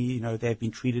come to me. They've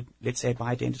been treated, let's say,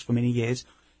 by a dentist for many years,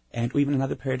 or even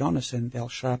another periodontist, and they'll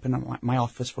show up in my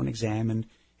office for an exam, and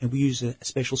we use a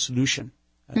special solution.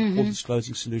 Called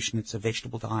disclosing solution. It's a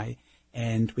vegetable dye,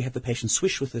 and we have the patient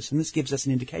swish with this, and this gives us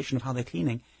an indication of how they're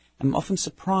cleaning. And I'm often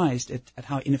surprised at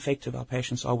how ineffective our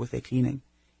patients are with their cleaning,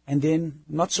 and then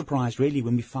not surprised really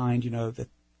when we find that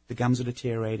the gums are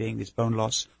deteriorating, there's bone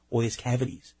loss, or there's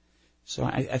cavities. So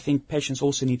I think patients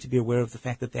also need to be aware of the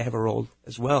fact that they have a role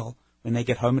as well when they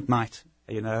get home at night,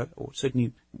 or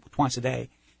certainly twice a day,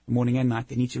 morning and night.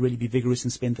 They need to really be vigorous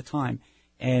and spend the time.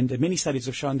 And many studies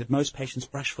have shown that most patients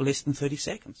brush for less than 30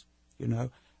 seconds.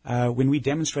 When we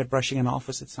demonstrate brushing in our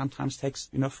office, it sometimes takes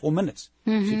 4 minutes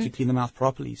to clean the mouth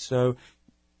properly. So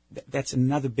that's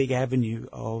another big avenue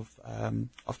of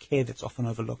care that's often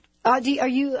overlooked. Are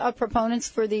you proponents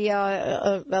for the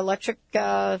electric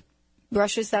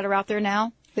brushes that are out there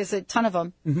now? There's a ton of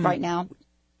them right now.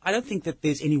 I don't think that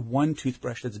there's any one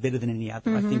toothbrush that's better than any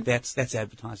other. I think that's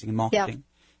advertising and marketing. Yeah.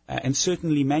 And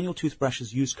certainly manual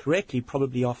toothbrushes used correctly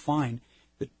probably are fine,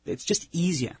 but it's just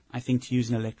easier, I think, to use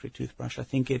an electric toothbrush. I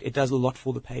think it does a lot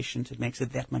for the patient. It makes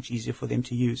it that much easier for them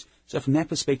to use. So from that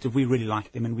perspective, we really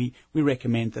like them, and we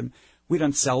recommend them. We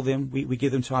don't sell them. We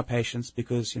give them to our patients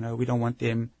because, we don't want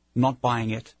them not buying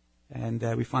it, and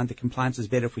we find the compliance is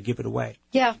better if we give it away.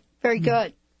 Yeah, very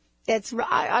good.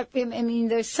 I mean,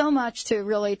 there's so much to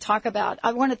really talk about.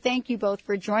 I want to thank you both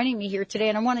for joining me here today,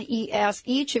 and I want to ask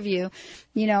each of you,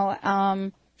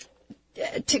 to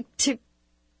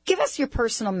give us your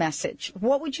personal message.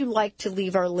 What would you like to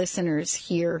leave our listeners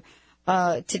here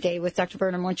today with Dr.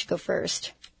 Burnham? Why don't you go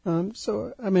first?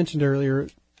 So I mentioned earlier,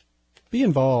 be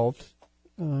involved,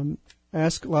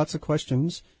 ask lots of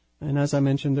questions, and as I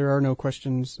mentioned, there are no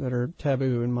questions that are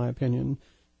taboo, in my opinion.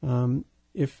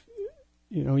 If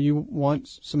you want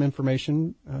some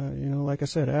information, like I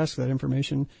said, ask that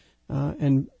information,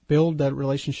 and build that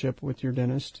relationship with your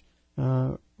dentist,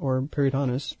 or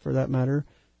periodontist for that matter,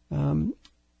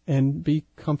 and be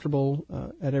comfortable,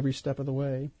 at every step of the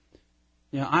way.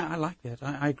 Yeah, I like that.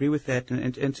 I agree with that.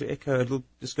 And to echo,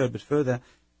 just go a bit further,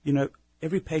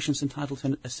 every patient's entitled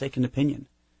to a second opinion.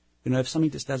 If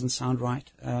something just doesn't sound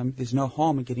right, there's no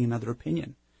harm in getting another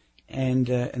opinion.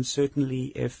 And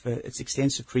certainly if it's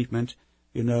extensive treatment,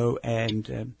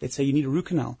 and let's say you need a root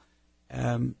canal,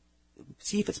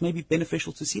 see if it's maybe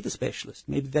beneficial to see the specialist.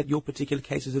 Maybe that your particular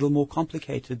case is a little more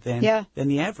complicated than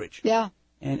the average. Yeah.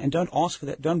 And don't ask for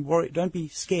that. Don't worry. Don't be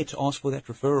scared to ask for that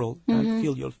referral. Don't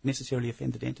feel you'll necessarily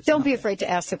offend the dentist. Don't be afraid to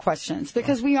ask the questions,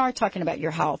 because we are talking about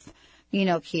your health,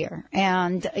 here.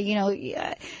 And,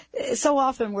 so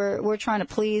often we're trying to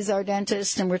please our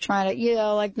dentist, and we're trying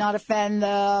to, not offend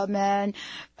them. And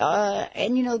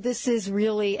this is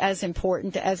really as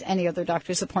important as any other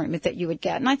doctor's appointment that you would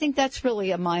get. And I think that's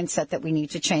really a mindset that we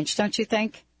need to change. Don't you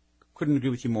think? Couldn't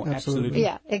agree with you more. Absolutely.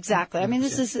 Yeah, exactly. I mean,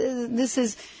 this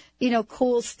is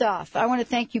cool stuff. I want to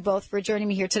thank you both for joining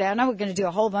me here today. I know we're going to do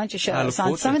a whole bunch of shows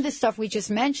on some of the stuff we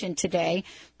just mentioned today.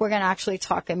 We're going to actually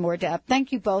talk in more depth.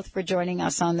 Thank you both for joining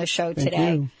us on the show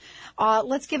today.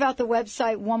 Let's give out the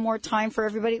website one more time for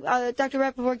everybody. Dr.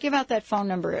 Rapoport, give out that phone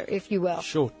number, if you will.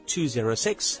 Sure,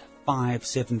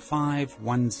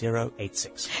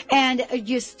 206-575-1086. And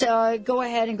just go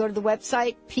ahead and go to the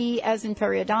website, P as in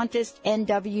periodontist,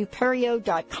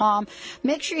 nwperio.com.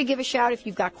 Make sure you give a shout if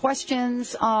you've got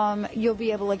questions. You'll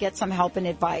be able to get some help and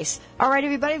advice. All right,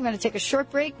 everybody, we're going to take a short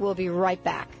break. We'll be right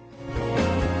back.